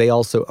 because they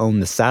also own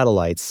the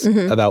satellites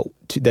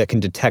that can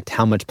detect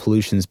how much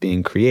pollution is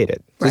being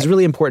created. So it's a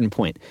really important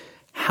point.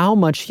 How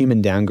much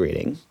human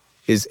downgrading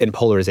and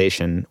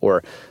polarization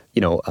or,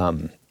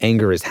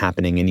 anger is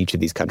happening in each of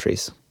these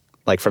countries,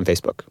 like from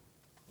Facebook?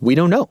 We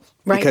don't know.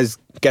 Right. Because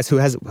guess who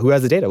has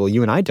the data? Well,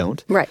 you and I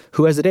don't. Right.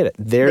 Who has the data?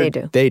 They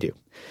do. They do.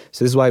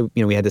 So this is why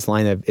we had this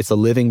line of it's a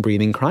living,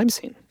 breathing crime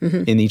scene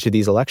in each of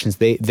these elections.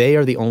 They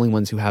are the only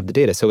ones who have the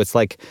data. So it's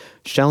like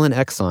Shell and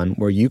Exxon,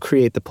 where you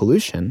create the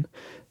pollution,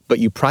 but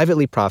you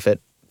privately profit.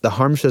 The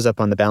harm shows up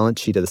on the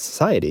balance sheet of the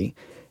society.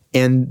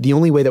 And the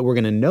only way that we're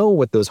going to know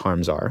what those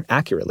harms are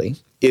accurately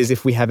is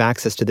if we have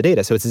access to the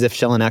data. So it's as if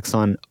Shell and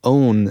Exxon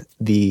own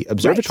the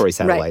observatory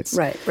satellites.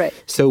 Right.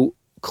 So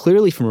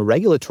clearly, from a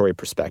regulatory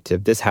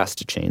perspective, this has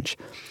to change.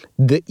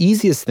 The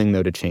easiest thing,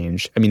 though, to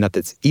change, I mean, not that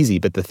it's easy,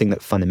 but the thing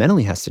that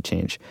fundamentally has to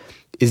change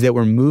is that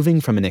we're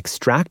moving from an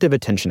extractive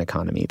attention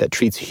economy that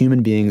treats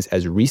human beings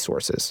as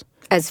resources.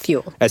 As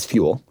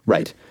fuel.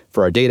 Right.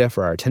 For our data,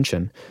 for our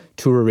attention,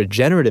 to a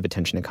regenerative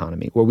attention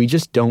economy where we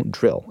just don't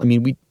drill. I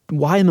mean,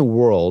 why in the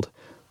world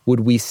would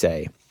we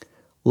say,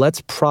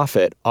 let's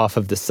profit off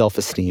of the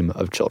self-esteem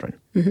of children?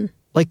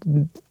 Like,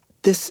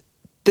 this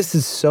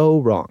is so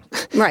wrong.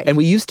 Right. And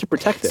we used to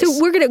protect this.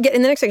 So we're going to get,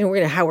 in the next section,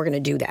 how we're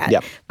going to do that.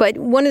 Yep. But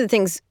one of the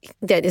things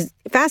that is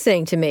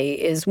fascinating to me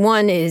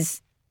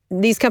is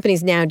these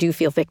companies now do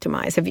feel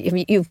victimized.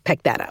 You've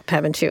picked that up,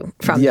 haven't you,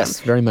 from them? Yes,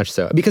 very much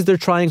so. Because they're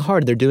trying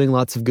hard. They're doing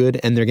lots of good,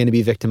 and they're going to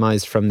be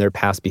victimized from their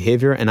past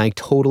behavior, and I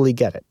totally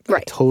get it. Right.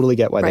 I totally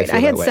get why they feel that way.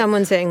 I had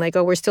someone saying, like,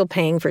 we're still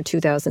paying for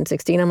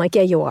 2016. I'm like,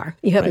 yeah, you are.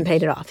 You haven't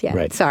paid it off yet.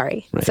 Right.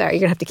 Sorry. You're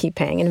going to have to keep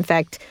paying. And in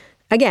fact,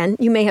 again,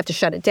 you may have to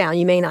shut it down.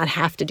 You may not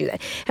have to do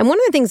that. And one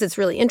of the things that's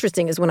really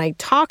interesting is when I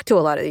talk to a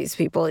lot of these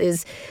people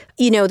is,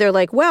 they're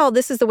like, well,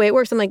 this is the way it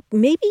works. I'm like,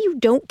 maybe you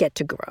don't get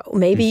to grow.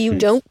 Maybe you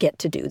don't get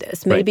to do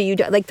this. Maybe you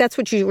don't. Like, that's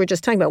what you were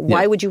just talking about.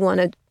 Why would you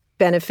want to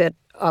benefit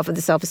off of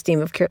the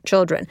self-esteem of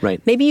children?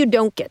 Right. Maybe you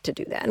don't get to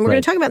do that. And we're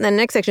going to talk about that in the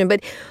next section.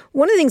 But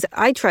one of the things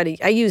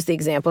I use the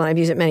example, and I've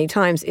used it many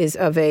times, is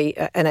of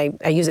and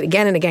I use it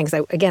again and again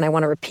because, I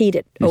want to repeat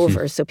it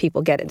over so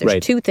people get it.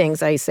 There's two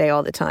things I say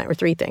all the time, or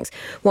three things.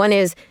 One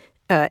is,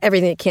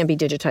 everything that can be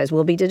digitized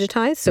will be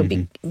digitized. So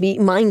be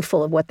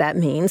mindful of what that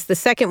means. The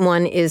second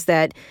one is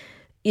that,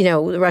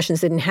 the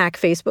Russians didn't hack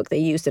Facebook. They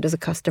used it as a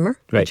customer,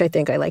 which I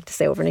think I like to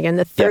say over and again.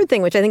 The third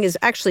thing, which I think is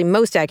actually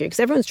most accurate,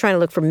 because everyone's trying to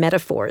look for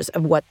metaphors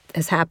of what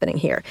is happening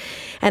here.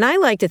 And I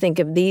like to think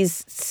of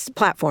these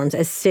platforms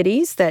as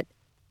cities that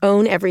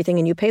own everything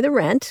and you pay the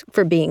rent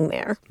for being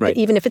there. Right.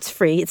 Even if it's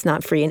free, it's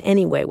not free in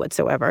any way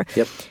whatsoever.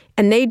 Yep.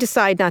 And they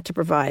decide not to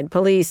provide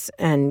police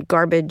and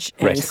garbage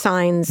and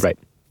signs. Right.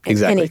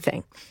 Exactly.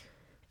 Anything.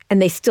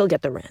 And they still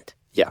get the rent.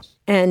 Yeah.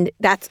 And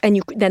that's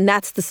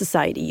the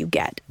society you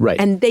get. Right.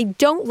 And they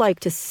don't like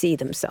to see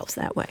themselves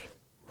that way.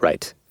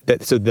 Right.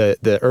 So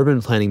the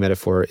urban planning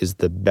metaphor is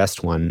the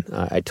best one.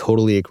 I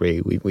totally agree.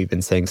 We've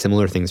been saying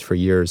similar things for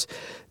years.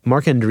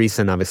 Mark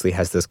Andreessen obviously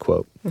has this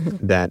quote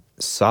that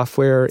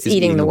software is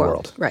eating the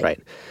world. Right.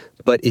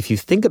 But if you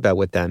think about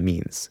what that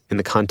means in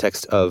the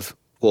context of,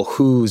 well,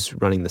 who's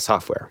running the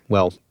software?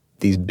 Well,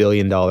 these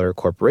billion-dollar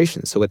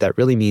corporations. So what that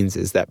really means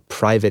is that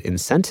private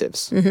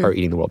incentives are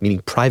eating the world, meaning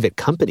private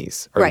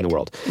companies are eating the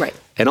world. Right.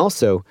 And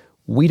also,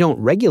 we don't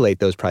regulate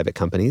those private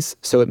companies,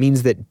 so it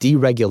means that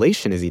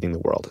deregulation is eating the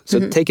world.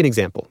 So take an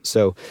example.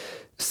 So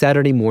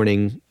Saturday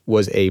morning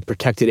was a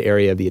protected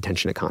area of the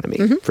attention economy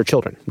for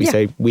children. We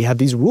say we have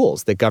these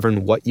rules that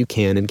govern what you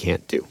can and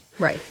can't do.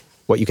 Right.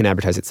 What you can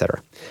advertise, et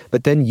cetera.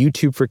 But then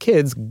YouTube for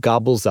Kids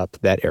gobbles up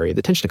that area of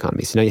the attention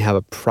economy. So now you have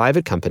a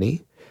private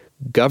company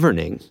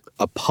governing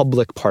a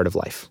public part of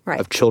life,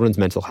 of children's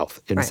mental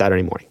health in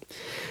Saturday morning.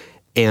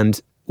 And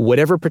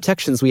whatever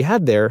protections we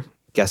had there,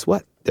 guess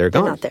what? They're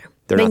gone. They're not there.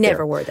 They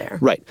never were there.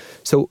 Right.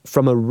 So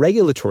from a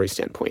regulatory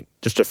standpoint,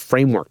 just a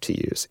framework to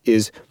use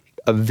is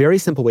a very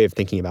simple way of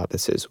thinking about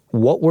this is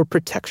what were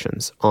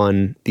protections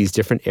on these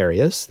different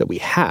areas that we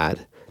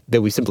had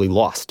that we simply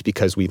lost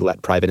because we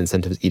let private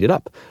incentives eat it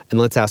up. And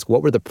let's ask,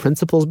 what were the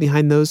principles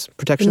behind those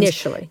protections?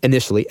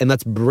 Initially. And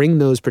let's bring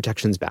those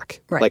protections back.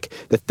 Right.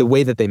 Like the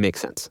way that they make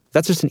sense.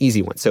 That's just an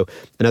easy one. So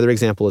another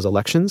example is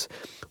elections.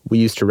 We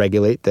used to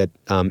regulate that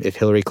if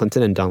Hillary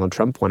Clinton and Donald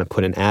Trump want to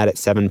put an ad at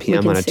 7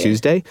 p.m. on a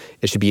Tuesday,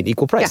 it should be an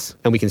equal price.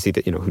 And we can see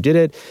that, who did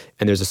it.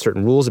 And there's a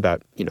certain rules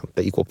about,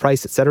 the equal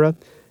price, et cetera.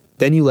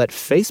 Then you let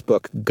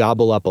Facebook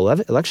gobble up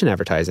election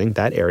advertising,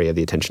 that area of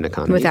the attention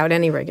economy. Without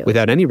any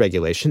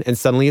regulation. And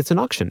suddenly it's an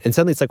auction. And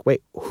suddenly it's like,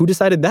 wait, who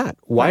decided that?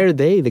 Why are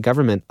they the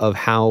government of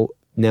how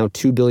now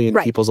 2 billion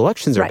people's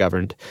elections are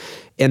governed?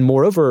 And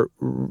moreover,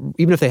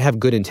 even if they have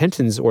good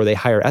intentions or they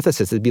hire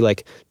ethicists, it'd be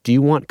like, do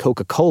you want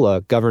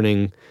Coca-Cola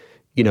governing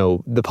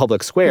the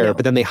public square,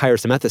 but then they hire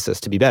some ethicists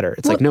to be better.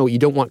 It's like, no, you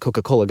don't want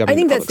Coca-Cola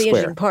governing the public square. I think that's the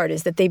interesting part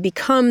is that they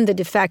become the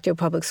de facto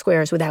public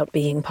squares without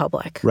being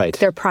public. Right.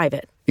 They're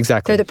private.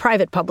 Exactly. They're the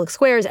private public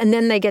squares, and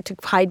then they get to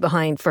hide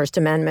behind First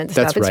Amendment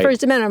stuff. It's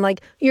First Amendment. I'm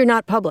like, you're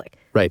not public.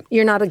 Right.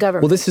 You're not a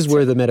government. Well, this is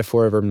where the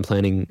metaphor of urban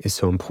planning is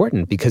so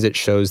important because it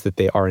shows that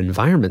they are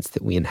environments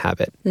that we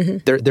inhabit.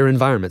 They're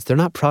environments. They're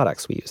not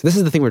products we use. This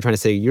is the thing we were trying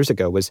to say years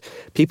ago was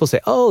people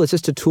say, oh, it's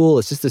just a tool.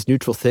 It's just this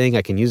neutral thing.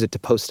 I can use it to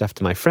post stuff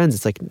to my friends.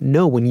 It's like,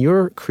 no, when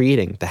you're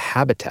creating the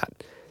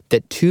habitat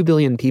that 2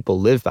 billion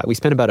people live by. We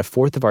spend about a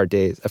fourth of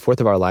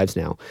our lives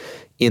now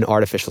in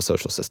artificial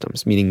social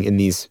systems, meaning in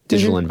these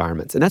digital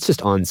environments. And that's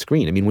just on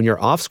screen. I mean, when you're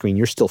off screen,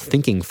 you're still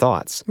thinking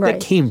thoughts that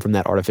came from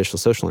that artificial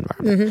social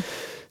environment.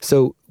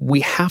 So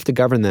we have to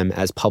govern them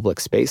as public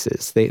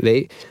spaces.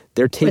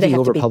 They're taking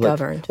over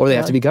public, or they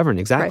have to be governed.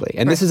 Exactly.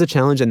 And this is a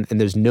challenge. And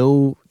there's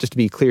no, just to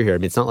be clear here, I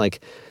mean, it's not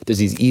like there's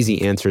these easy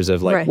answers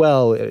of like,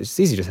 well, it's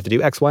easy, you just have to do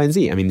X, Y, and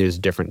Z. I mean, there's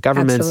different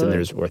governments and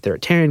there's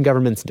authoritarian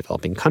governments in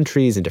developing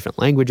countries and different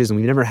languages. And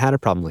we've never had a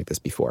problem like this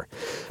before.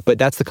 But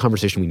that's the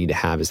conversation we need to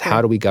have is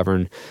how do we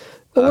govern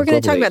Well, we're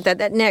going to talk about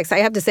that next. I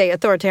have to say,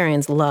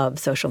 authoritarians love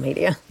social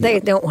media.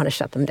 They don't want to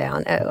shut them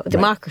down.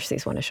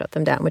 Democracies want to shut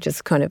them down, which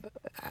is kind of,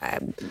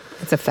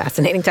 it's a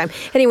fascinating time.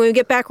 Anyway, when we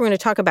get back, we're going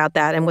to talk about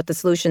that and what the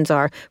solutions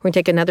are. We're going to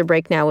take another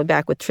break now. We're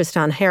back with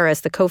Tristan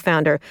Harris, the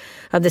co-founder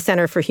of the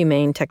Center for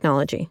Humane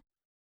Technology.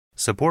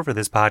 Support for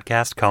this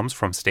podcast comes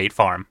from State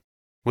Farm.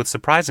 With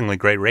surprisingly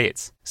great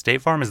rates,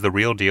 State Farm is the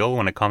real deal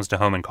when it comes to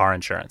home and car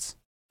insurance.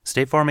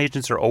 State Farm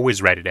agents are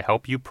always ready to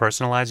help you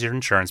personalize your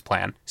insurance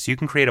plan so you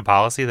can create a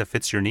policy that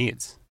fits your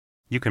needs.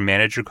 You can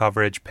manage your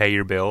coverage, pay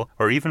your bill,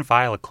 or even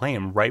file a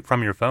claim right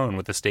from your phone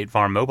with the State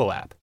Farm mobile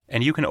app.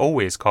 And you can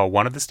always call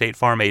one of the State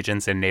Farm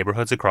agents in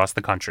neighborhoods across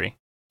the country.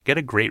 Get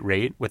a great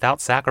rate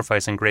without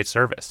sacrificing great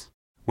service.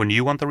 When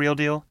you want the real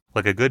deal,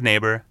 like a good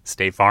neighbor,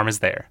 State Farm is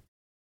there.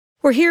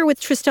 We're here with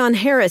Tristan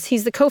Harris.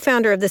 He's the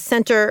co-founder of the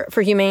Center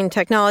for Humane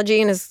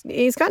Technology, and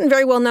he's gotten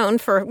very well known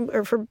for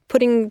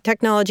putting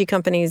technology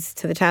companies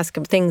to the task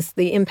of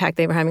the impact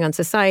they were having on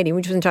society.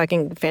 We've been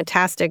talking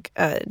fantastic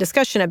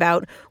discussion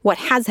about what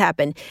has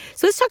happened.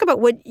 So let's talk about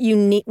what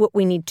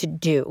we need to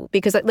do,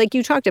 because like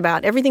you talked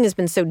about, everything has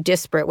been so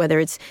disparate,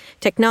 whether it's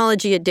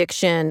technology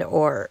addiction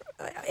or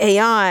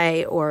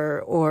AI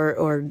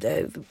or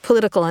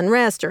political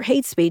unrest or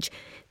hate speech.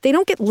 They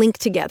don't get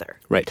linked together.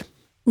 Right.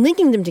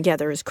 Linking them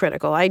together is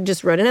critical. I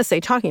just wrote an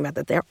essay talking about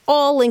that. They're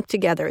all linked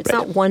together. It's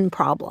not one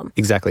problem.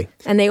 Exactly.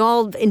 And they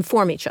all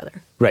inform each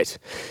other. Right.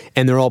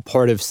 And they're all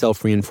part of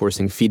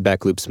self-reinforcing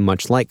feedback loops,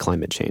 much like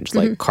climate change.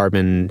 Like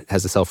carbon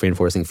has a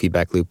self-reinforcing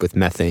feedback loop with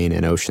methane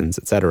and oceans,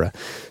 et cetera.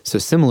 So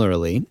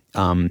similarly,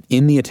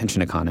 in the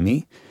attention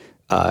economy,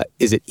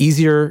 is it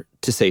easier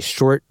to say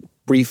short,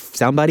 brief,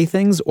 soundbitey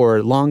things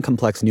or long,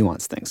 complex,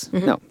 nuanced things?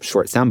 No,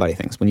 short, soundbitey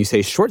things. When you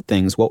say short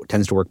things, what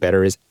tends to work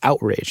better is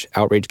outrage.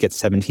 Outrage gets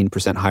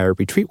 17% higher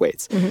retreat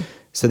weights.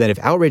 So that if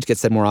outrage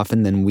gets said more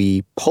often, then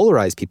we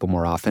polarize people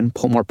more often.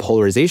 More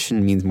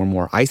polarization means we're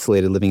more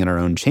isolated, living in our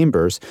own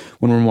chambers.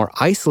 When we're more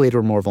isolated,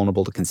 we're more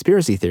vulnerable to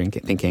conspiracy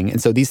thinking. And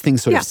so these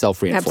things sort of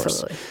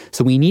self-reinforce. Absolutely.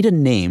 So we need a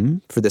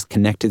name for this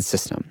connected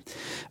system.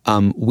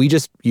 We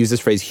just use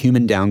this phrase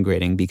human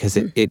downgrading because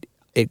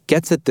it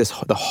gets at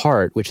the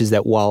heart, which is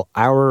that while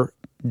our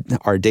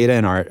data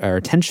and our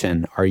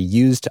attention are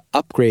used to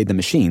upgrade the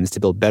machines to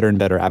build better and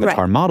better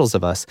avatar models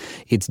of us,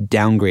 it's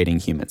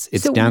downgrading humans.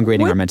 It's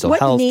downgrading our mental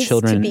health,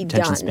 children,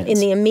 attention spans. In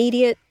the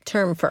immediate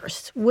term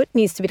first, what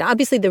needs to be done?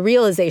 Obviously, the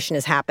realization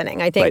is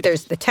happening. I think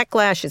there's the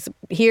techlash is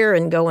here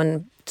and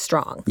going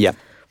strong. Yeah.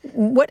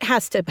 What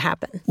has to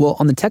happen? Well,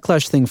 on the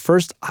techlash thing,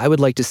 first, I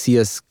would like to see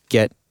us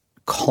get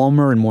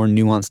calmer and more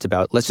nuanced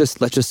about let's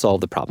just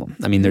solve the problem.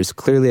 I mean, there's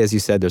clearly, as you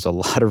said, there's a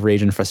lot of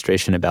rage and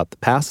frustration about the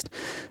past.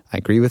 I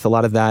agree with a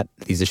lot of that.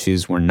 These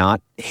issues were not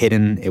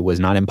hidden. It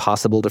was not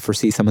impossible to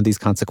foresee some of these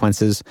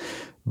consequences.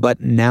 But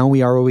now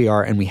we are where we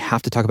are, and we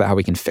have to talk about how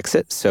we can fix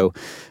it. So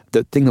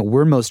the thing that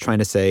we're most trying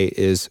to say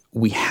is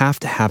we have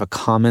to have a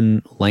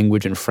common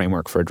language and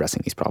framework for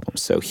addressing these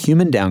problems. So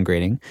human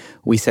downgrading,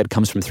 we said,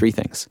 comes from three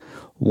things.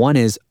 One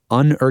is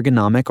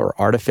unergonomic or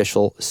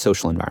artificial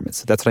social environments.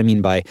 So that's what I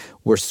mean by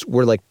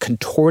we're like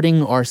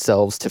contorting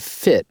ourselves to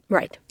fit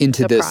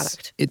into this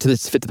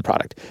fit to the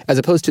product, as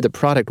opposed to the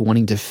product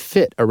wanting to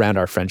fit around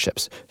our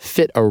friendships,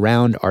 fit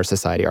around our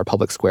society, our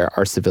public square,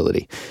 our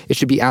civility. It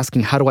should be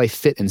asking, how do I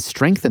fit and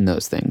strengthen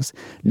those things,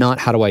 not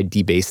how do I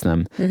debase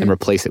them and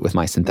replace it with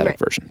my synthetic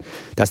version.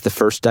 That's the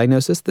first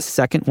diagnosis. The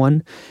second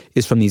one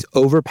is from these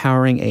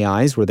overpowering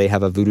AIs where they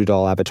have a voodoo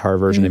doll avatar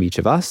version of each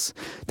of us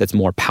that's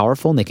more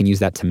powerful, and they can use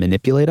that to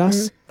manipulate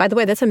us. By the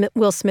way, that's a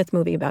Will Smith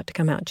movie about to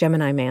come out,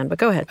 Gemini Man, but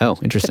go ahead. Oh,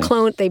 interesting.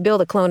 They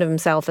build a clone of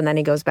himself, and then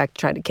he goes back to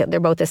try to kill. They're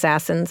both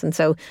assassins, and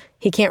so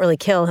he can't really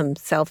kill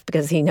himself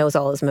because he knows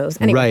all his moves.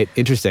 Anyway. Right,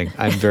 interesting.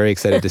 I'm very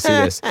excited to see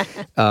this.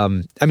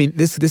 I mean,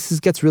 this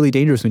gets really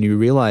dangerous when you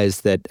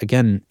realize that,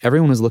 again,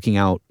 everyone was looking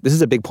out. This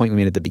is a big point we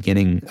made at the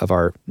beginning of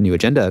our new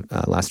agenda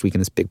last week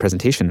in this big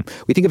presentation.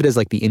 We think of it as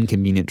like the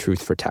inconvenient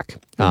truth for tech.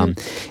 And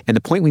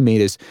the point we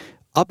made is,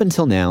 up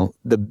until now,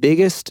 the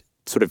biggest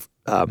sort of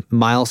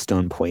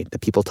milestone point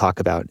that people talk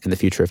about in the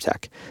future of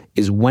tech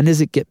is, when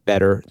does it get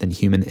better than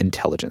human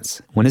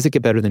intelligence? When does it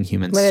get better than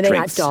human strengths? When are they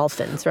not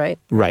dolphins, right?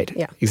 Right.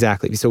 Yeah.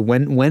 Exactly. So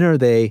when are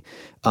they,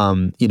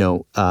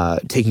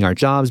 taking our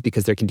jobs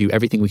because they can do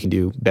everything we can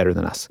do better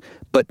than us?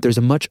 But there's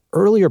a much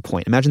earlier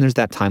point. Imagine there's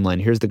that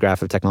timeline. Here's the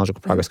graph of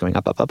technological progress going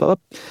up, up, up,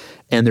 up.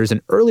 And there's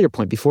an earlier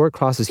point before it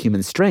crosses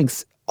human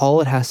strengths.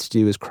 All it has to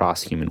do is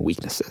cross human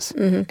weaknesses.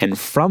 And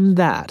from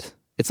that,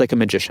 it's like a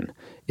magician.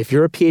 If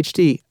you're a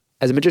PhD,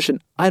 as a magician,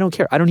 I don't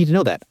care. I don't need to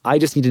know that. I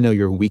just need to know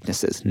your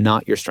weaknesses,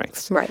 not your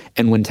strengths. Right.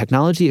 And when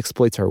technology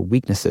exploits our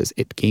weaknesses,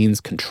 it gains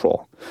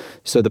control.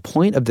 So the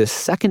point of this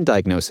second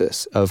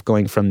diagnosis of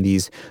going from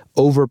these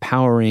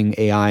overpowering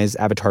AIs,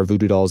 avatar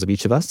voodoo dolls of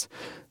each of us,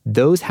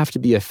 those have to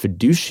be a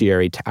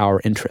fiduciary to our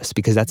interests,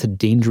 because that's a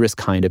dangerous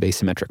kind of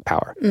asymmetric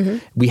power.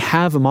 We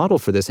have a model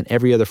for this in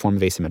every other form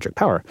of asymmetric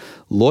power.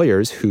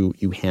 Lawyers who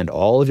you hand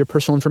all of your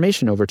personal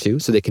information over to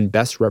so they can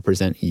best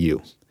represent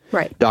you.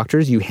 Right.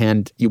 Doctors, you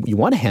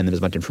want to hand them as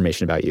much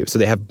information about you so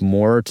they have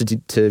more to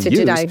use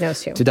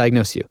to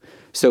diagnose you.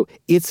 So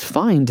it's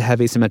fine to have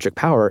asymmetric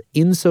power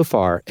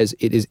insofar as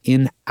it is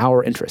in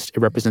our interest.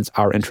 It represents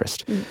our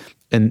interest.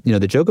 And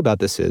the joke about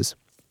this is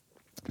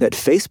that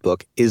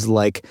Facebook is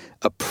like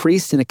a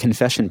priest in a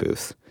confession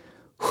booth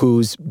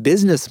whose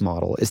business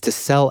model is to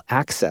sell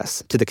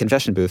access to the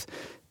confession booth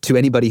to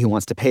anybody who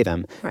wants to pay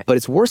them. Right. But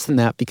it's worse than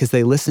that, because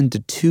they listen to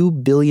 2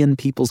 billion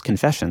people's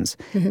confessions,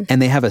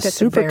 and they have a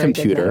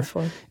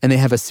supercomputer, and they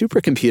have a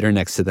supercomputer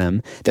next to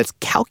them that's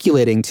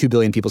calculating 2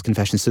 billion people's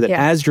confessions, so that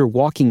as you're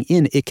walking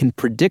in, it can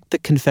predict the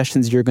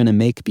confessions you're going to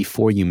make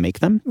before you make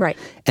them. Right.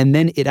 And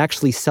then it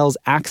actually sells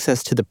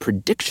access to the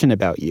prediction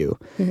about you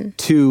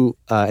to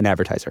an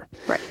advertiser.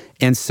 Right.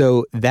 And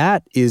so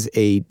that is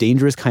a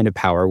dangerous kind of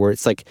power where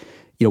it's like,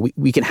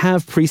 we can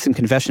have priests in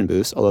confession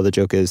booths, although the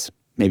joke is,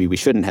 maybe we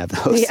shouldn't have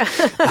those.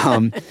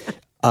 Yeah.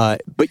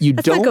 But you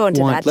don't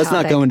want, let's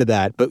not go into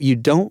that, but you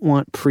don't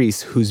want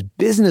priests whose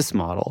business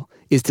model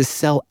is to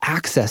sell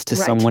access to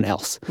someone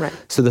else. Right.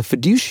 So the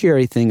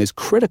fiduciary thing is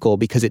critical,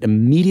 because it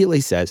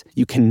immediately says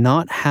you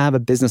cannot have a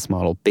business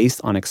model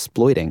based on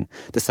exploiting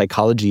the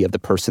psychology of the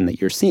person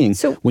that you're seeing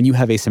when you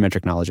have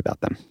asymmetric knowledge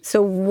about them.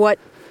 So what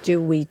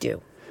do we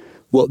do?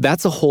 Well,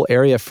 that's a whole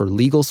area for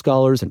legal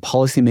scholars and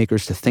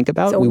policymakers to think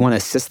about. We want to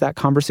assist that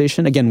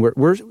conversation. Again, what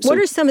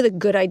are some of the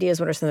good ideas?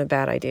 What are some of the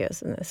bad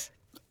ideas in this?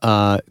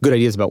 Good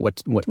ideas about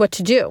what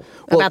to do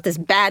about this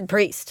bad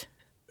priest.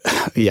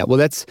 Yeah, well,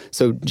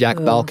 Jack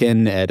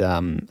Balkin at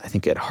I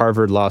think at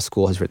Harvard Law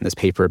School has written this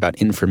paper about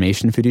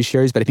information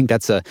fiduciaries, but I think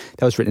that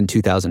was written in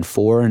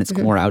 2004, and it's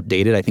more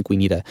outdated. I think we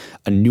need a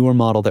newer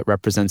model that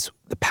represents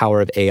the power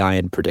of AI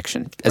and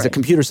prediction. As a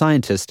computer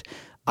scientist,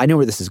 I know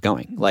where this is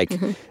going.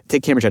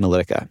 Take Cambridge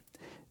Analytica.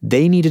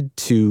 They needed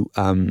to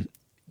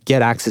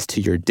get access to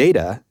your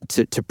data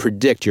to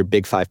predict your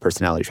big 5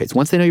 personality traits.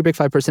 Once they know your big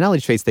 5 personality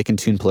traits, they can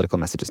tune political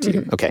messages to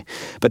you. Okay.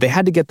 But they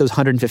had to get those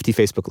 150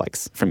 Facebook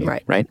likes from you,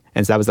 right?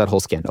 And so that was that whole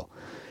scandal.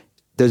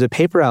 There's a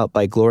paper out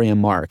by Gloria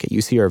Mark at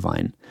UC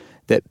Irvine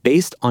that,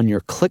 based on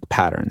your click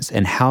patterns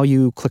and how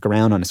you click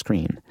around on a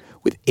screen,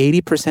 with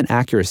 80%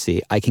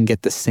 accuracy, I can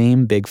get the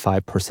same big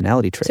 5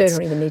 personality traits. So you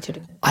don't even need to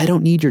do that. I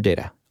don't need your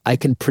data. I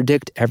can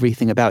predict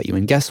everything about you.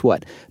 And guess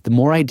what? The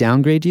more I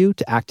downgrade you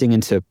to acting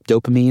into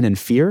dopamine and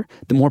fear,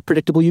 the more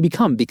predictable you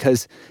become,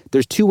 because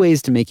there's 2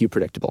 ways to make you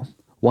predictable.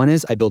 One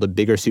is I build a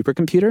bigger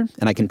supercomputer,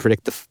 and I can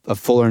predict a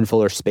fuller and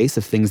fuller space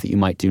of things that you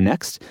might do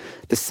next.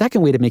 The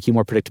second way to make you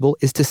more predictable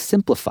is to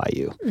simplify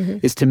you,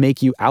 is to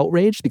make you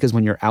outraged, because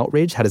when you're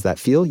outraged, how does that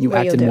feel? You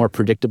act in a more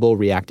predictable,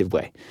 reactive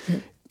way.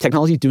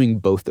 Technology is doing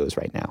both those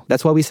right now.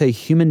 That's why we say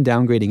human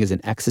downgrading is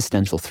an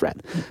existential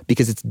threat,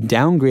 because it's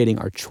downgrading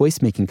our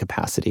choice-making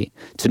capacity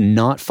to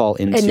not fall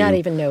into... And not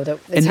even know that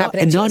it's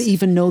happening. And not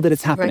even know that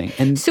it's happening. Right.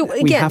 And so,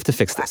 again, we have to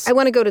fix this. I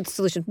want to go to the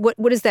solution.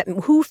 What is that?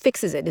 Who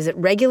fixes it? Is it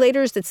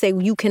regulators that say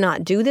you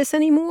cannot do this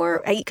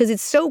anymore? Because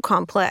it's so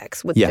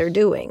complex what they're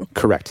doing.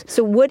 Correct.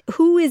 So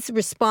who is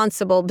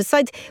responsible?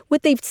 Besides,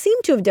 what they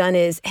seem to have done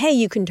is, hey,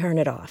 you can turn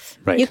it off.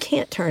 Right. You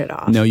can't turn it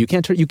off. No, you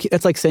can't turn...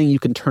 That's like saying you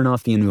can turn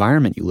off the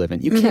environment you live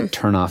in. You can't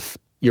turn off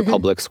your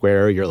public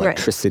square, your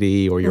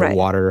electricity, or your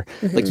water.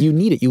 Like, you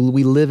need it.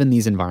 We live in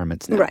these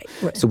environments now. Right.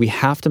 So we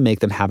have to make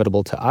them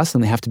habitable to us,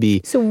 and they have to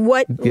be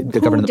governed in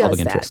the public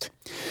interest.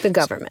 The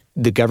government.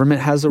 The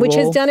government has a role. Which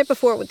has done it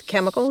before with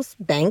chemicals,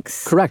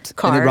 banks, correct.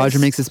 Cars. And Roger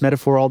makes this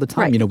metaphor all the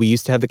time. Right. We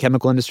used to have the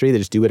chemical industry. They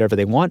just do whatever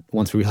they want.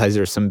 Once we realize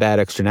there's some bad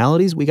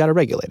externalities, we got to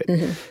regulate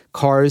it.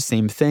 Cars,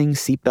 same thing.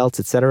 Seatbelts,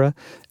 et cetera.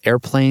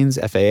 Airplanes,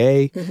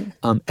 FAA.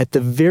 At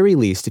the very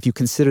least, if you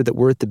consider that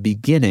we're at the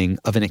beginning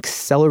of an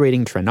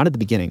accelerating trend, not at the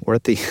beginning, we're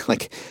at the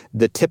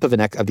the tip of the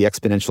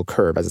exponential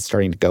curve as it's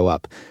starting to go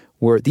up,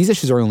 where these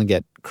issues are going to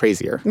get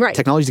crazier. Right.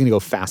 Technology is going to go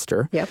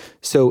faster. Yep.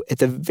 So at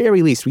the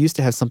very least, we used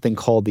to have something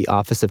called the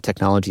Office of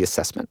Technology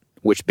Assessment,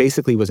 which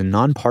basically was a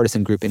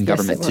nonpartisan group in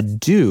government to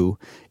do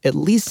at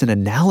least an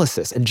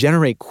analysis and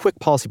generate quick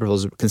policy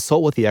proposals,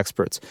 consult with the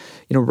experts.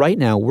 Right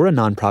now, we're a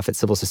nonprofit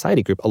civil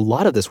society group. A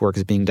lot of this work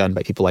is being done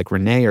by people like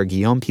Renee or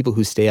Guillaume, people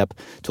who stay up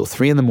till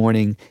 3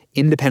 a.m,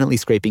 independently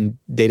scraping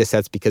data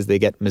sets because they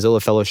get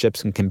Mozilla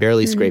fellowships and can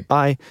barely scrape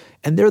by.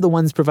 And they're the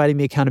ones providing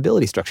the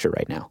accountability structure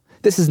right now.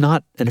 This is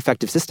not an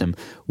effective system.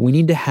 We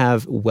need to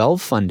have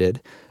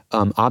well-funded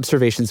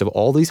observations of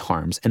all these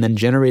harms and then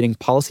generating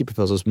policy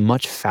proposals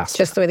much faster.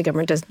 Just the way the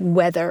government does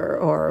weather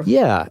or...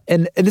 Yeah.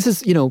 And this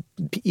is, E.O.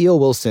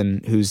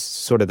 Wilson, who's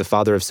sort of the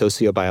father of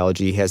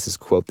sociobiology, has this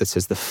quote that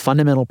says, the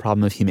fundamental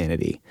problem of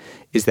humanity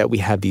is that we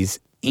have these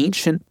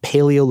ancient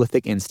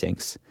Paleolithic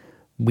instincts,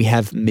 we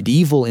have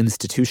medieval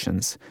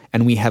institutions,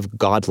 and we have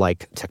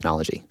godlike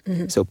technology.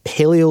 So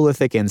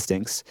Paleolithic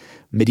instincts,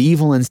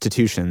 medieval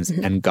institutions,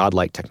 and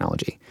godlike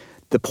technology.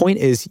 The point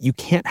is, you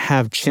can't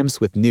have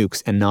chimps with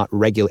nukes and not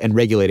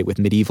regulate it with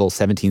medieval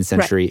 17th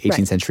century,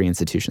 18th century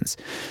institutions.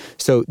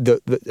 So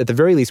at the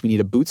very least, we need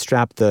to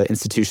bootstrap the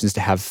institutions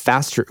to have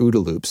faster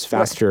OODA loops,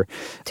 faster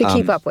to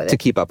keep up with it. To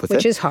keep up with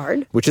Which is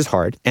hard. Which is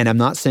hard. And I'm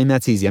not saying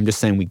that's easy. I'm just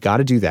saying we got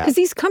to do that. Because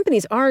these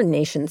companies are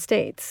nation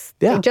states.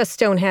 Yeah. They just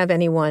don't have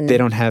anyone. They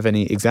don't have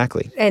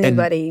exactly.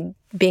 Anybody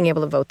being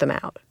able to vote them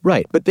out.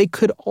 Right. But they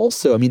could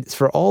also,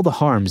 for all the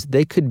harms,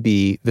 they could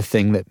be the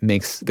thing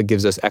that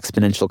gives us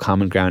exponential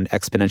common ground,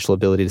 exponential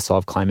ability to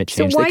solve climate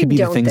change. So why they could be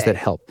don't the things they? that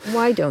help.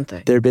 Why don't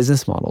they? Their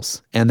business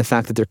models and the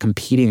fact that they're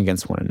competing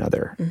against one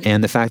another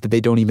and the fact that they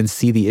don't even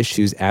see the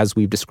issues as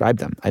we've described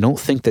them. I don't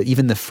think that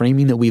even the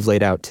framing that we've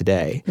laid out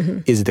today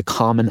is the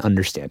common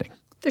understanding.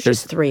 There's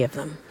just 3 of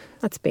them.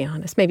 Let's be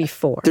honest, maybe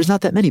 4. There's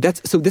not that many.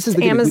 This is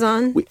the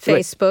Amazon,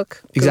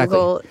 Facebook, right.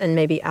 Google, and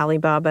maybe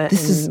Alibaba and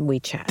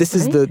WeChat. This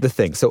is the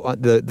thing. So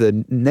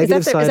the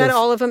negative side. Is that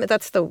all of them?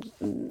 That's the.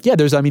 Yeah,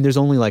 there's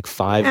only like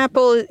 5.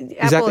 Apple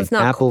is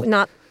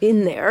not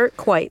in there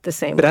quite the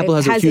same but way. Apple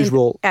has a huge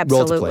role to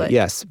play.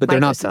 Yes, but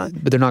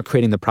Microsoft. they're not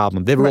creating the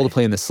problem. They have a role to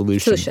play in the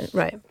solution.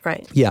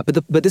 Right. Yeah,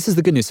 but this is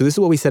the good news. So this is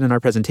what we said in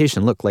our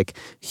presentation. Look, like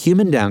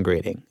human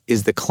downgrading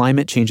is the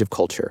climate change of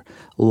culture.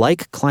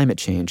 Like climate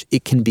change,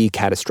 it can be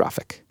catastrophic.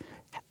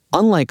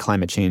 Unlike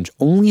climate change,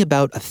 only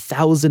about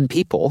 1,000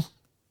 people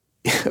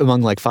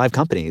among like 5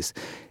 companies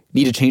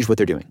need to change what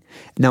they're doing.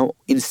 Now,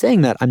 in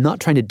saying that, I'm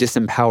not trying to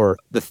disempower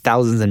the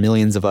thousands and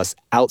millions of us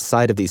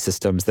outside of these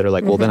systems that are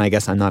like, well, then I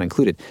guess I'm not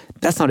included.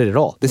 That's not it at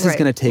all. This is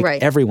going to take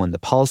everyone, the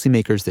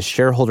policymakers, the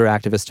shareholder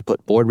activists, to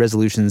put board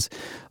resolutions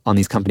on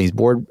these companies'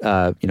 board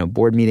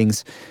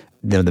meetings.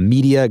 The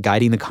media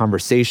guiding the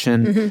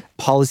conversation,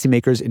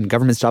 policymakers, and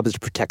government's job is to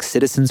protect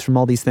citizens from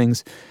all these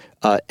things.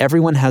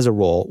 Everyone has a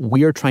role.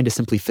 We are trying to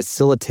simply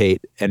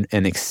facilitate and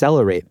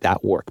accelerate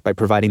that work by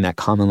providing that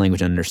common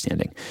language and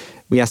understanding.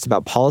 We asked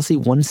about policy.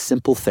 One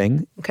simple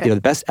thing,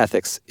 the best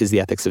ethics is the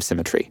ethics of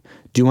symmetry.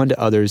 Do unto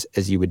others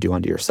as you would do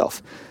unto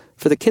yourself.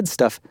 For the kids'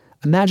 stuff,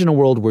 imagine a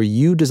world where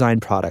you design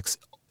products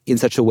in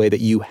such a way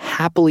that you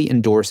happily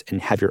endorse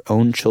and have your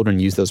own children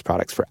use those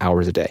products for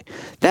hours a day.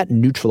 That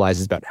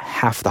neutralizes about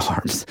half the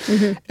harms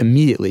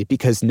immediately,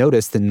 because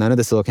notice that none of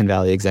the Silicon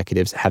Valley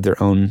executives have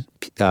their own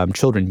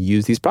children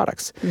use these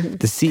products.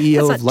 The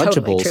CEO of Lunchables... That's not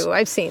totally true.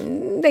 I've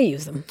seen they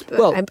use them.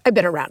 Well, I've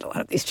been around a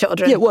lot of these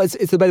children. Yeah, well,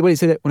 it's by the way,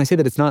 when I say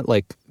that, it's not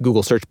like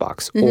Google search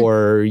box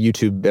or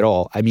YouTube at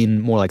all. I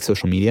mean more like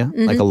social media.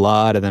 Like a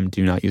lot of them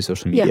do not use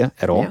social media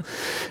at all. Yeah.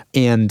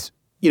 And,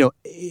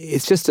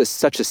 it's just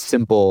such a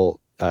simple...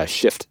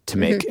 shift to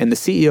make. And the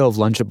CEO of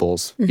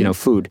Lunchables,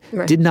 food,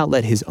 did not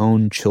let his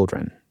own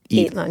children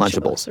eat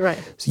Lunchables. Right.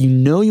 So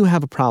you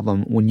have a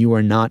problem when you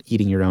are not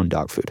eating your own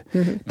dog food.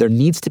 There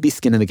needs to be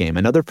skin in the game.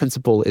 Another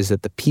principle is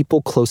that the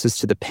people closest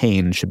to the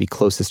pain should be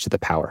closest to the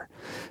power.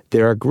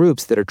 There are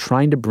groups that are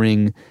trying to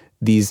bring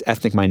these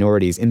ethnic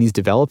minorities in these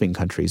developing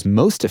countries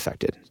most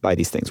affected by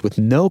these things with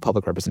no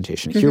public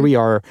representation. Here we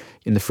are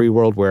in the free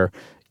world where,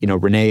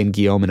 Renee and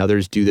Guillaume and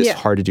others do this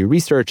hard-to-do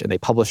research, and they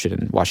publish it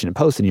in Washington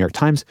Post and New York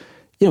Times.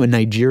 In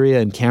Nigeria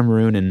and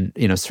Cameroon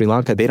and, Sri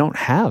Lanka, they don't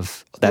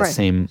have that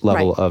same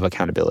level of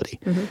accountability.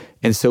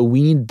 And so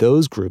we need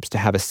those groups to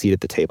have a seat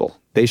at the table.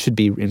 They should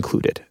be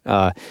included.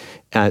 There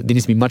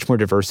needs to be much more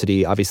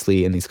diversity,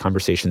 obviously, in these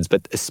conversations,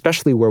 but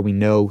especially where we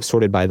know,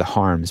 sorted by the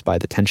harms, by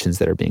the tensions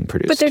that are being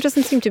produced. But there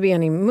doesn't seem to be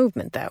any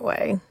movement that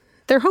way.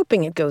 They're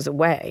hoping it goes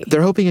away.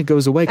 They're hoping it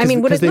goes away because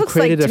what it looks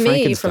like to me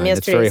Frankenstein from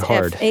that's very yesterday's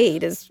hard.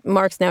 F8 is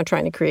Mark's now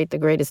trying to create the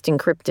greatest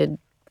encrypted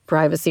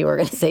privacy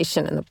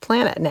organization on the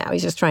planet now.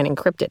 He's just trying to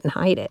encrypt it and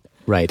hide it.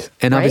 Right.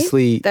 And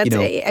obviously,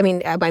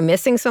 am I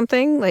missing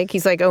something? Like,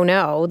 he's like, oh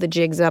no, the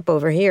jig's up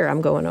over here.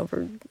 I'm going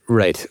over.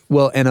 Right.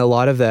 Well, and a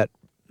lot of that,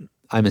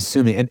 I'm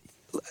assuming, and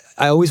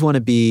I always want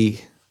to be,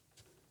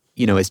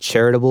 as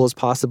charitable as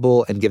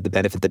possible and give the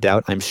benefit of the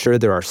doubt. I'm sure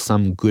there are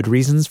some good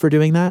reasons for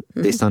doing that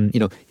based on,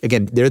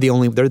 again, they're the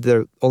only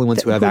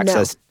ones who have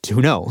access to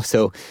who know.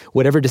 So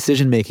whatever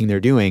decision-making they're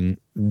doing,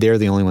 they're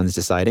the only ones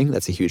deciding.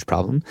 That's a huge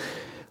problem.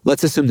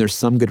 Let's assume there's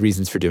some good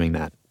reasons for doing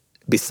that.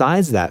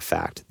 Besides that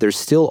fact, there's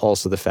still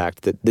also the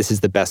fact that this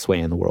is the best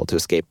way in the world to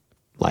escape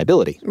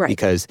liability. Right.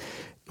 Because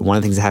one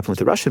of the things that happened with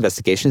the Russia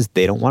investigation is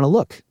they don't want to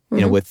look.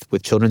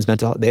 With children's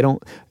mental health, they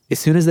don't. As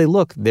soon as they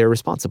look, they're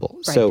responsible.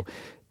 Right. So,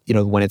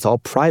 when it's all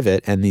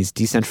private and these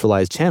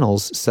decentralized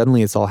channels,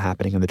 suddenly it's all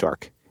happening in the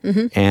dark.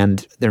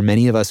 And there are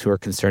many of us who are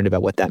concerned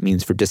about what that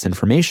means for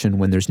disinformation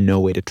when there's no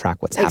way to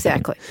track what's happening.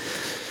 Exactly.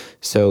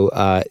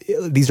 So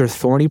these are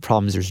thorny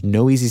problems. There's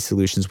no easy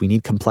solutions. We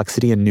need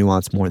complexity and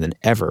nuance more than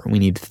ever. We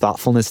need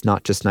thoughtfulness,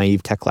 not just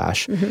naive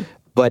techlash.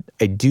 But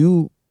I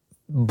do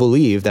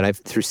believe that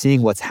through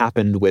seeing what's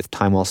happened with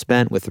Time Well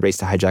Spent, with the race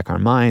to hijack our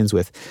minds,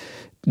 with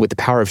the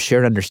power of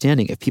shared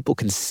understanding, if people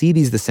can see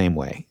these the same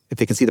way, if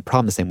they can see the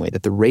problem the same way,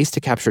 that the race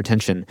to capture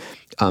attention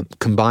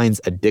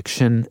combines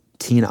addiction,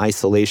 teen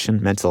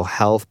isolation, mental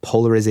health,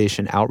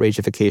 polarization,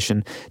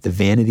 outrageification, the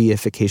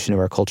vanityification of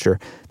our culture,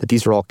 that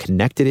these are all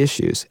connected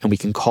issues, and we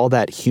can call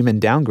that human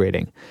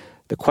downgrading.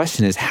 The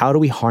question is, how do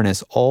we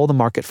harness all the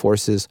market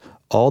forces,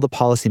 all the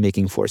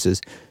policymaking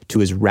forces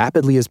to, as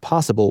rapidly as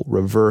possible,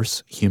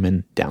 reverse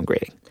human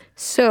downgrading?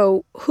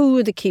 So who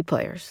are the key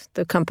players?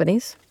 The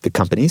companies? The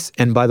companies.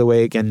 And by the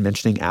way, again,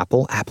 mentioning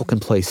Apple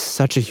can play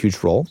such a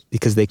huge role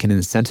because they can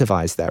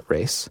incentivize that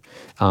race.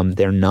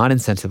 They're not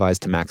incentivized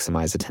to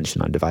maximize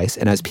attention on device.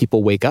 And as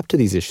people wake up to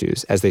these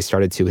issues, as they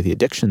started to with the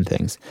addiction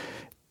things,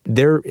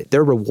 they're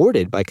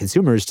rewarded by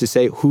consumers to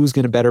say, who's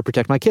going to better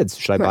protect my kids?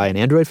 Should I buy an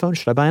Android phone?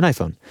 Should I buy an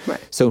iPhone? Right.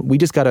 So we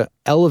just got to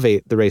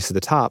elevate the race to the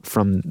top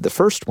from the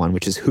first one,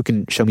 which is who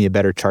can show me a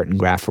better chart and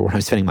graph for where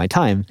I'm spending my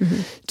time,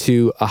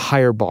 to a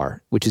higher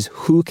bar, which is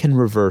who can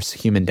reverse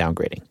human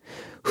downgrading?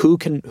 Who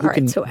can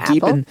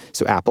deepen?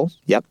 So Apple,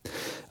 yep.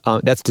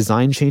 That's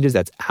design changes.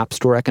 That's App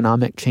Store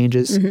economic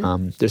changes.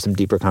 There's some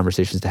deeper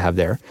conversations to have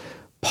there.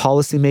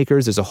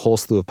 Policymakers, there's a whole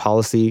slew of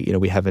policy.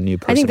 We have a new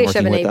person working with us. I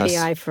think they should have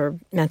an API for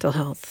mental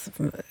health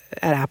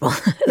at Apple.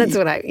 That's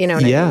what I, what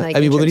I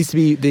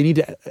mean? They need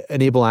to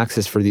enable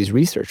access for these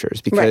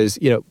researchers because,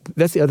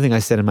 that's the other thing I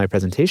said in my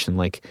presentation.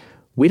 Like,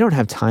 we don't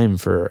have time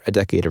for a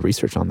decade of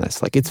research on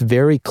this. Like, it's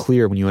very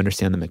clear when you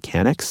understand the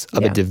mechanics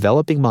of a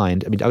developing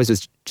mind. I mean, I was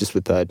just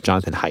with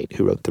Jonathan Haidt,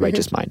 who wrote The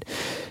Righteous Mind.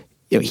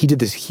 He did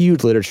this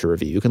huge literature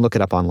review. You can look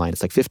it up online.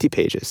 It's like 50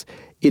 pages.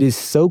 It is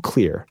so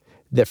clear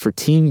that for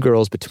teen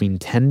girls between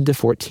 10 to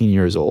 14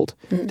 years old,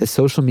 that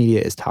social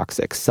media is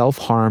toxic.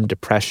 Self-harm,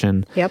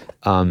 depression,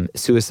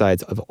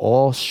 suicides have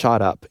all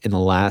shot up in the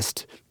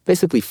last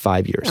basically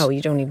 5 years. Oh,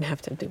 you don't even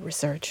have to do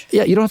research.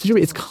 Yeah, you don't have to do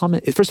it. It's common.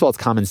 First of all, it's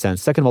common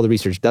sense. Second of all, the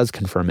research does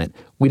confirm it.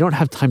 We don't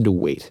have time to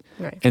wait.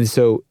 Right. And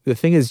so the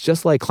thing is,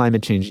 just like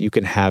climate change, you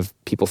can have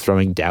people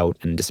throwing doubt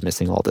and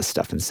dismissing all this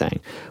stuff and saying,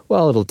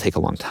 well, it'll take a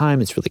long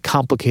time. It's really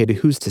complicated.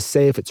 Who's to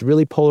say if it's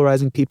really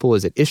polarizing people?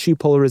 Is it issue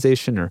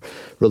polarization or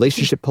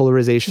relationship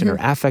polarization or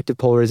affective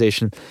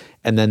polarization?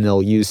 And then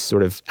they'll use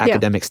sort of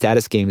academic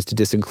status games to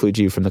disinclude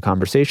you from the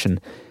conversation.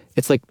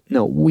 It's like,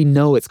 no, we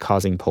know it's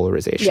causing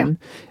polarization.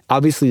 Yeah.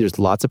 Obviously, there's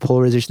lots of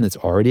polarization that's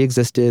already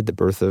existed, the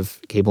birth of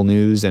cable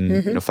news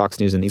and Fox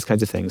News and these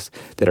kinds of things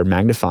that are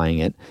magnifying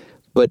it.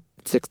 But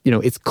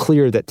it's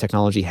clear that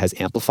technology has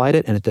amplified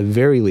it. And at the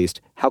very least,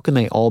 how can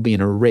they all be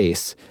in a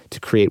race to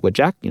create what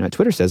Jack at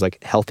Twitter says,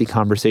 like healthy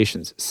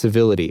conversations,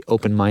 civility,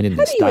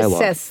 open-mindedness, dialogue? How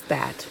do you assess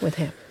that with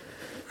him?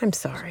 I'm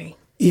sorry.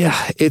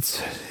 Yeah,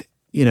 it's,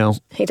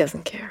 He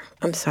doesn't care.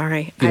 I'm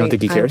sorry. You don't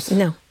think he cares?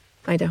 No,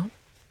 I don't.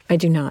 I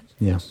do not.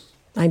 Yeah.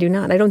 I do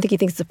not. I don't think he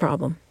thinks it's a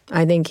problem.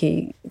 I think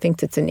he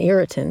thinks it's an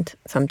irritant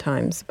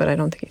sometimes, but I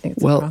don't think he thinks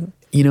it's a problem.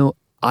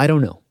 I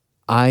don't know.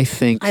 I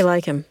think... I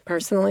like him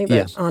personally,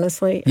 but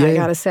honestly, I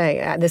got to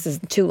say, this is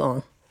too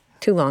long.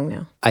 Too long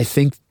now. I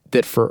think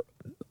that for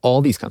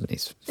all these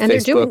companies... And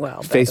Facebook, they're doing well,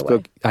 by Facebook, the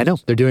way. I know.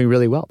 They're doing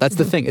really well. That's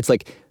the thing. It's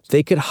like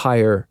they could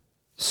hire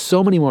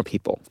So many more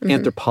people,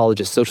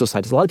 anthropologists, social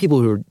scientists, a lot of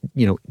people who are,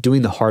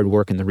 doing the hard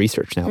work and the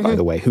research now, by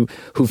the way,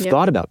 who've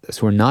thought about this,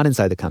 who are not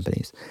inside the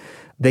companies.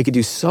 They could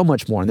do so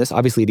much more on this.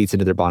 Obviously, it eats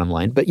into their bottom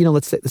line. But,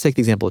 let's take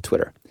the example of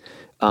Twitter.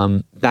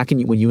 Back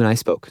when you and I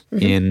spoke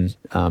in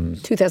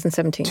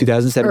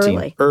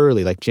 2017.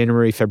 Early, like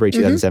January, February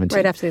 2017.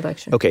 Right after the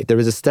election. Okay, there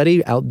was a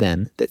study out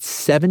then that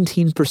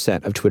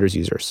 17% of Twitter's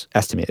users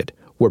estimated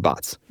were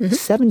bots.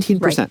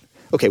 17%. Right.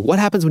 Okay, what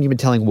happens when you've been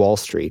telling Wall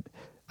Street,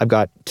 I've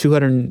got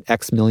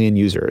 200x million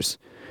users,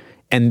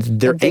 and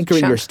they're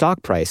anchoring your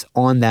stock price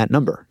on that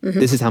number.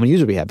 This is how many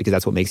users we have because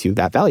that's what makes you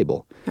that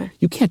valuable. Right.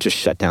 You can't just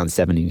shut down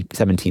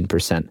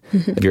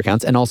 17% of your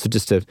accounts. And also,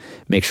 just to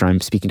make sure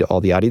I'm speaking to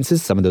all the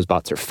audiences, some of those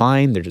bots are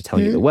fine. They're just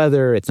telling you the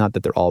weather. It's not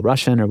that they're all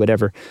Russian or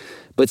whatever.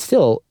 But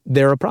still,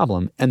 they're a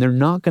problem, and they're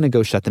not going to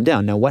go shut them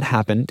down. Now, what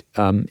happened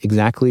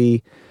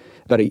exactly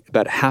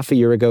about half a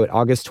year ago, at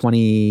August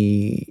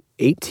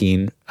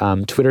 2018,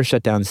 Twitter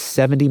shut down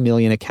 70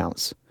 million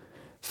accounts,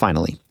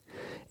 finally.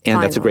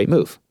 And that's a great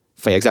move.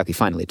 Yeah, exactly.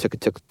 Finally, it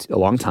took a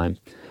long time.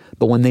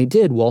 But when they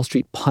did, Wall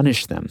Street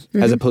punished them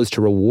as opposed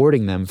to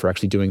rewarding them for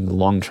actually doing the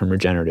long-term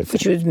regenerative thing.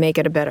 Which would make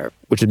it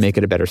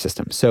a better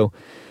system. So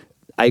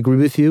I agree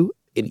with you.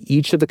 In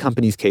each of the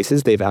company's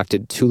cases, they've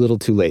acted too little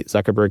too late.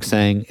 Zuckerberg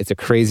saying it's a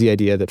crazy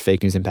idea that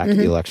fake news impacted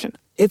the election.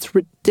 It's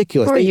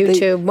ridiculous. Or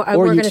YouTube.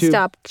 We're going to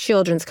stop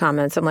children's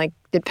comments. I'm like,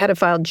 did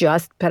pedophilia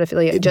just occur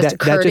to you?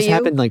 That just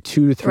happened like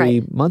 2 to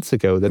 3 months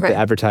ago that the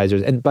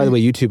advertisers, and by the way,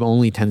 YouTube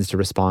only tends to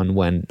respond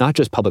when not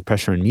just public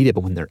pressure in media,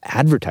 but when their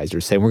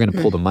advertisers say, we're going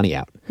to pull the money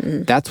out.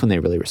 That's when they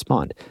really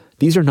respond.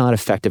 These are not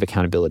effective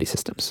accountability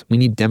systems. We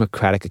need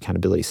democratic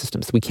accountability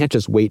systems. We can't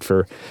just wait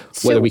for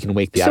whether we can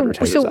wake the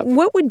advertisers up. So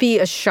what would be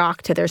a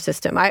shock to their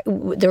system?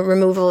 The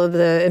removal of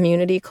the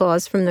immunity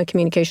clause from the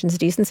Communications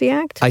Decency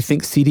Act? I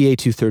think CDA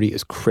 230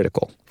 is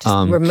critical.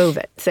 Just remove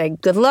it. Say,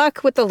 good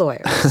luck with the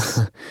lawyers.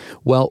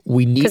 Well,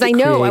 we need to Because I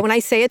know when I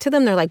say it to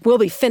them, they're like, we'll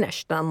be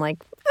finished. And I'm like,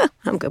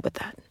 I'm good with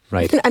that.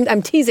 Right.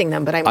 I'm teasing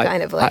them, but I'm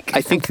kind of like...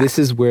 I think this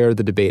is where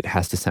the debate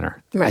has to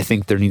center. Right. I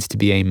think there needs to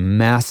be a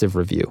massive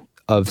review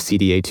of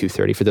CDA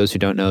 230. For those who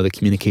don't know, the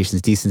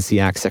Communications Decency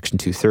Act, Section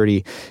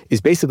 230,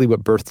 is basically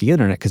what birthed the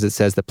internet because it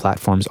says that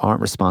platforms aren't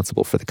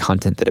responsible for the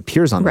content that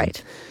appears on them.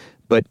 Right.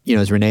 But,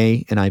 as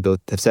Renee and I both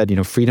have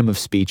said, freedom of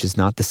speech is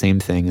not the same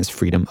thing as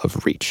freedom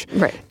of reach.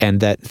 Right. And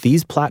that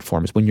these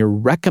platforms, when you're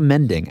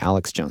recommending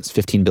Alex Jones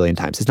 15 billion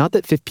times, it's not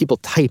that people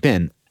type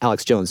in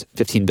Alex Jones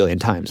 15 billion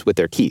times with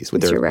their keys,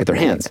 with their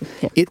hands.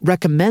 Yeah. It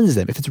recommends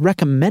them. If it's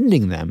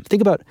recommending them,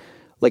 think about,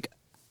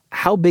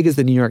 how big is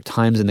the New York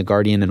Times and the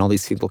Guardian and all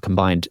these people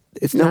combined?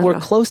 It's nowhere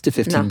close to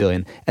 15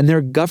 billion. And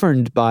they're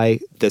governed by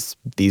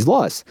these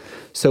laws.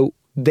 So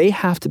they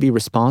have to be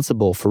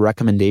responsible for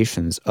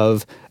recommendations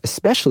of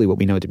especially what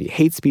we know to be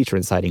hate speech or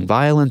inciting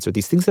violence or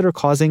these things that are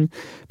causing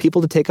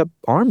people to take up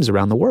arms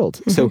around the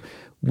world. So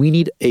we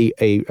need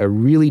a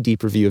really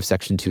deep review of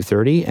Section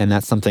 230, and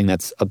that's something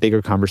that's a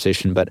bigger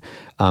conversation, but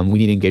we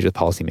need to engage with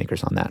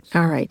policymakers on that.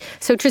 All right.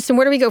 So Tristan,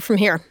 where do we go from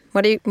here?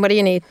 What do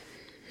you need?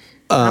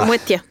 I'm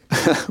with you.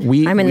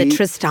 I'm in the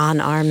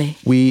Tristan army.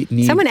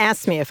 Someone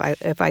asked me if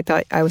I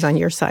thought I was on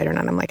your side or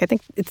not. I'm like, I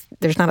think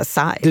there's not a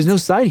side. There's no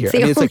side here.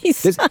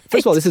 It's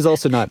first of all, this is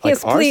also not our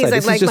please, side.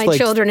 I'd like my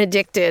children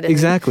addicted.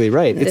 Exactly,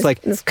 right. It's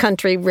this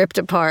country ripped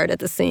apart at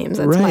the seams.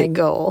 That's my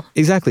goal.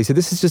 Exactly. So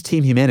this is just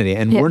team humanity,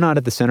 and we're not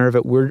at the center of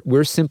it.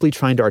 We're simply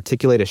trying to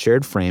articulate a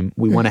shared frame.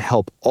 We want to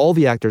help all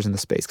the actors in the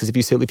space, because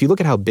if you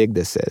look at how big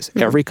this is,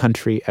 every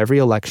country, every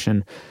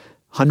election,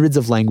 hundreds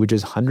of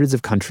languages, hundreds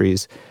of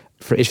countries,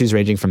 for issues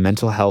ranging from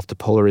mental health to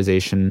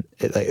polarization.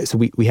 So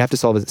we have to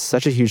solve it at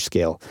such a huge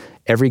scale.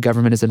 Every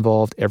government is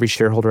involved. Every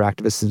shareholder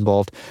activist is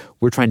involved.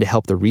 We're trying to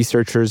help the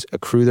researchers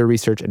accrue their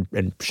research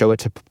and show it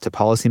to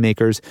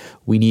policymakers.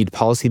 We need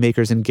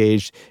policymakers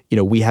engaged.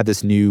 We have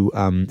this new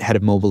head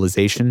of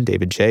mobilization,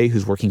 David J.,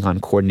 who's working on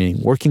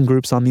coordinating working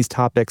groups on these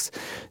topics.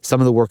 Some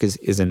of the work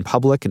is in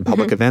public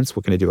events.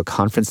 We're going to do a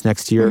conference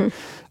next year.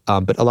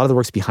 But a lot of the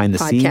work's behind the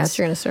scenes. Podcast,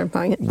 you're going to start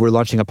buying it. We're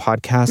launching a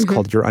podcast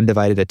called Your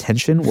Undivided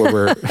Attention, where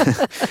we're,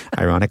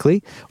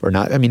 ironically, or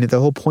not. I mean, the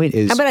whole point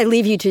is... How about I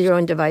leave you to your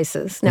own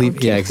devices?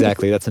 Yeah,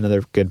 exactly. That's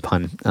another good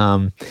pun.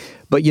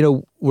 But,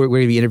 we're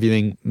going to be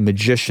interviewing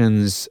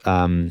magicians,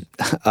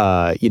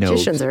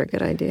 Magicians are a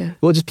good idea.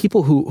 Well, just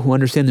people who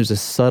understand there's a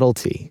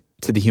subtlety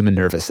to the human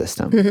nervous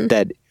system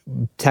that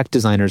tech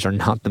designers are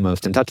not the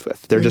most in touch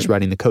with. They're just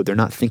writing the code. They're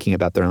not thinking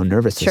about their own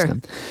nervous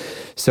system.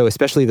 So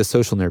especially the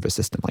social nervous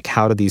system, like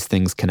how do these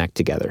things connect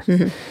together?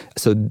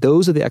 So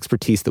those are the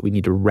expertise that we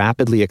need to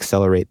rapidly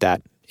accelerate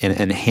that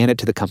and hand it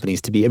to the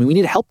companies to be. I mean, we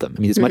need to help them.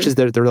 I mean, as much as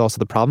they're also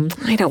the problem.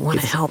 I don't want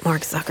to help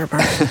Mark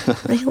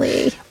Zuckerberg.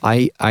 Really?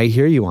 I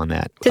hear you on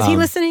that. Does he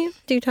listen to you?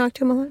 Do you talk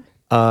to him a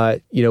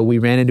lot? We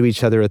ran into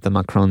each other at the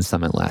Macron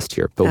summit last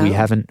year, but we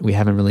haven't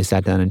really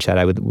sat down and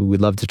chat. We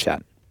would love to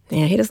chat.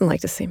 Yeah, he doesn't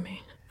like to see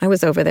me. I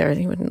was over there and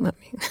he wouldn't let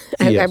me.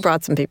 I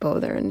brought some people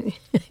over there and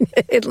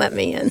it let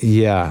me in.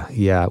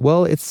 Yeah.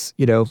 Well, it's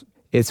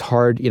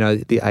hard.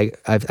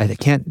 I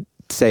can't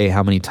say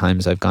how many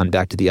times I've gone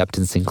back to the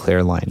Upton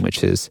Sinclair line,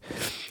 which is,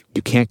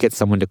 You can't get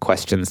someone to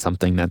question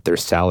something that their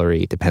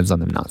salary depends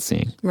on them not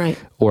seeing. Right.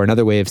 Or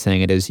another way of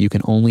saying it is you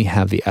can only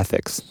have the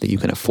ethics that you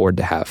can afford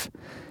to have.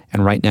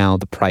 And right now,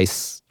 the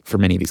price for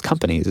many of these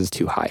companies is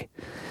too high.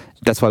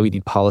 That's why we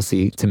need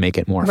policy to make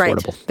it more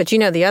affordable. Right.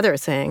 But the other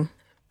thing,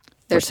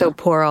 they're so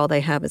poor, all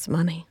they have is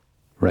money.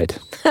 Right.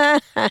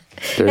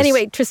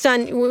 Anyway,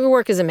 Tristan, your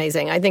work is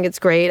amazing. I think it's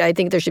great. I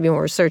think there should be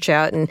more research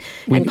out, and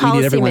we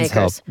need everyone's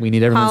help. We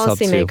need everyone's help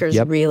too.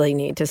 Policymakers really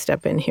need to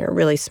step in here,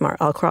 really smart,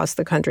 all across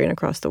the country and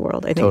across the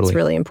world. I think it's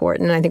really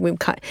important, and I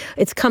think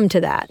it's come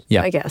to that.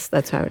 I guess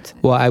that's how it's.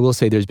 Well, I will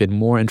say there's been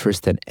more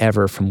interest than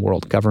ever from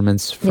world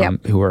governments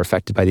who are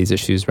affected by these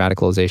issues,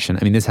 radicalization.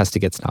 I mean, this has to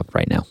get stopped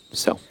right now.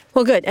 So.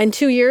 Well, good. In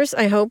 2 years,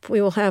 I hope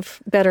we will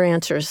have better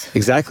answers.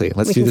 Exactly.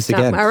 Let's do this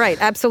again. All right.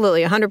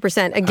 Absolutely.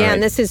 100%. Again,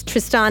 This is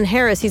Tristan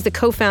Harris. He's the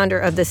co-founder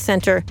of the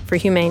Center for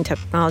Humane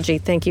Technology.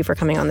 Thank you for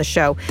coming on the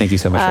show. Thank you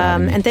so much for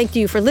having me. And thank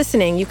you for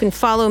listening. You can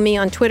follow me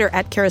on Twitter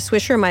at Kara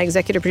Swisher. My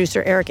executive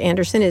producer, Eric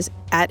Anderson, is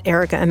at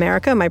Erica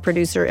America. My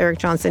producer, Eric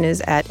Johnson,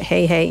 is at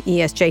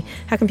HeyHeyESJ.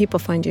 How can people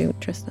find you,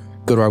 Tristan?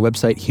 Go to our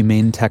website,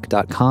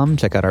 humanetech.com.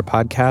 Check out our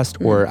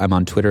podcast, or I'm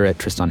on Twitter at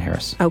Tristan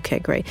Harris. Okay,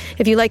 great.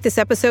 If you like this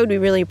episode, we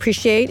really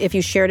appreciate if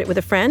you shared it with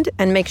a friend,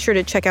 and make sure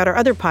to check out our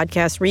other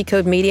podcasts,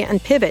 Recode Media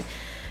and Pivot.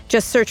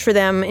 Just search for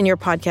them in your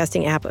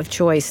podcasting app of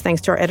choice.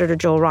 Thanks to our editor,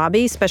 Joel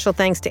Robbie. Special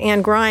thanks to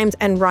Ann Grimes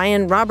and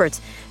Ryan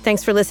Roberts.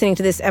 Thanks for listening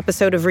to this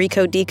episode of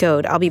Recode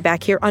Decode. I'll be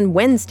back here on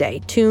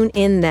Wednesday. Tune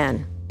in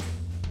then.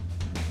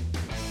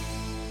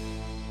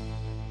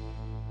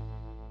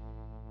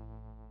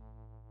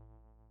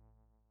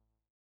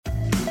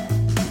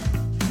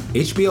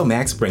 HBO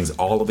Max brings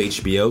all of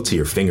HBO to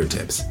your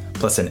fingertips,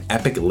 plus an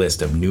epic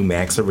list of new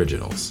Max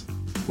originals.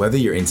 Whether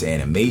you're into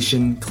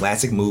animation,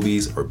 classic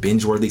movies, or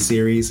binge-worthy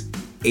series,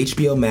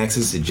 HBO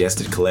Max's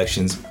suggested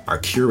collections are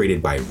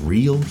curated by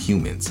real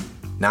humans,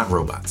 not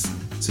robots,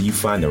 so you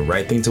find the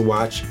right thing to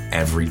watch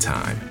every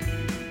time.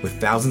 With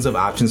thousands of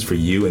options for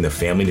you and the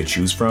family to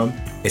choose from,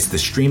 it's the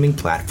streaming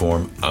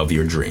platform of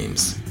your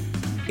dreams.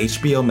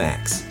 HBO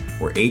Max,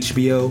 where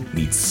HBO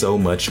meets so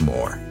much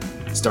more.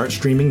 Start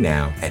streaming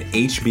now at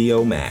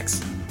hbomax.com.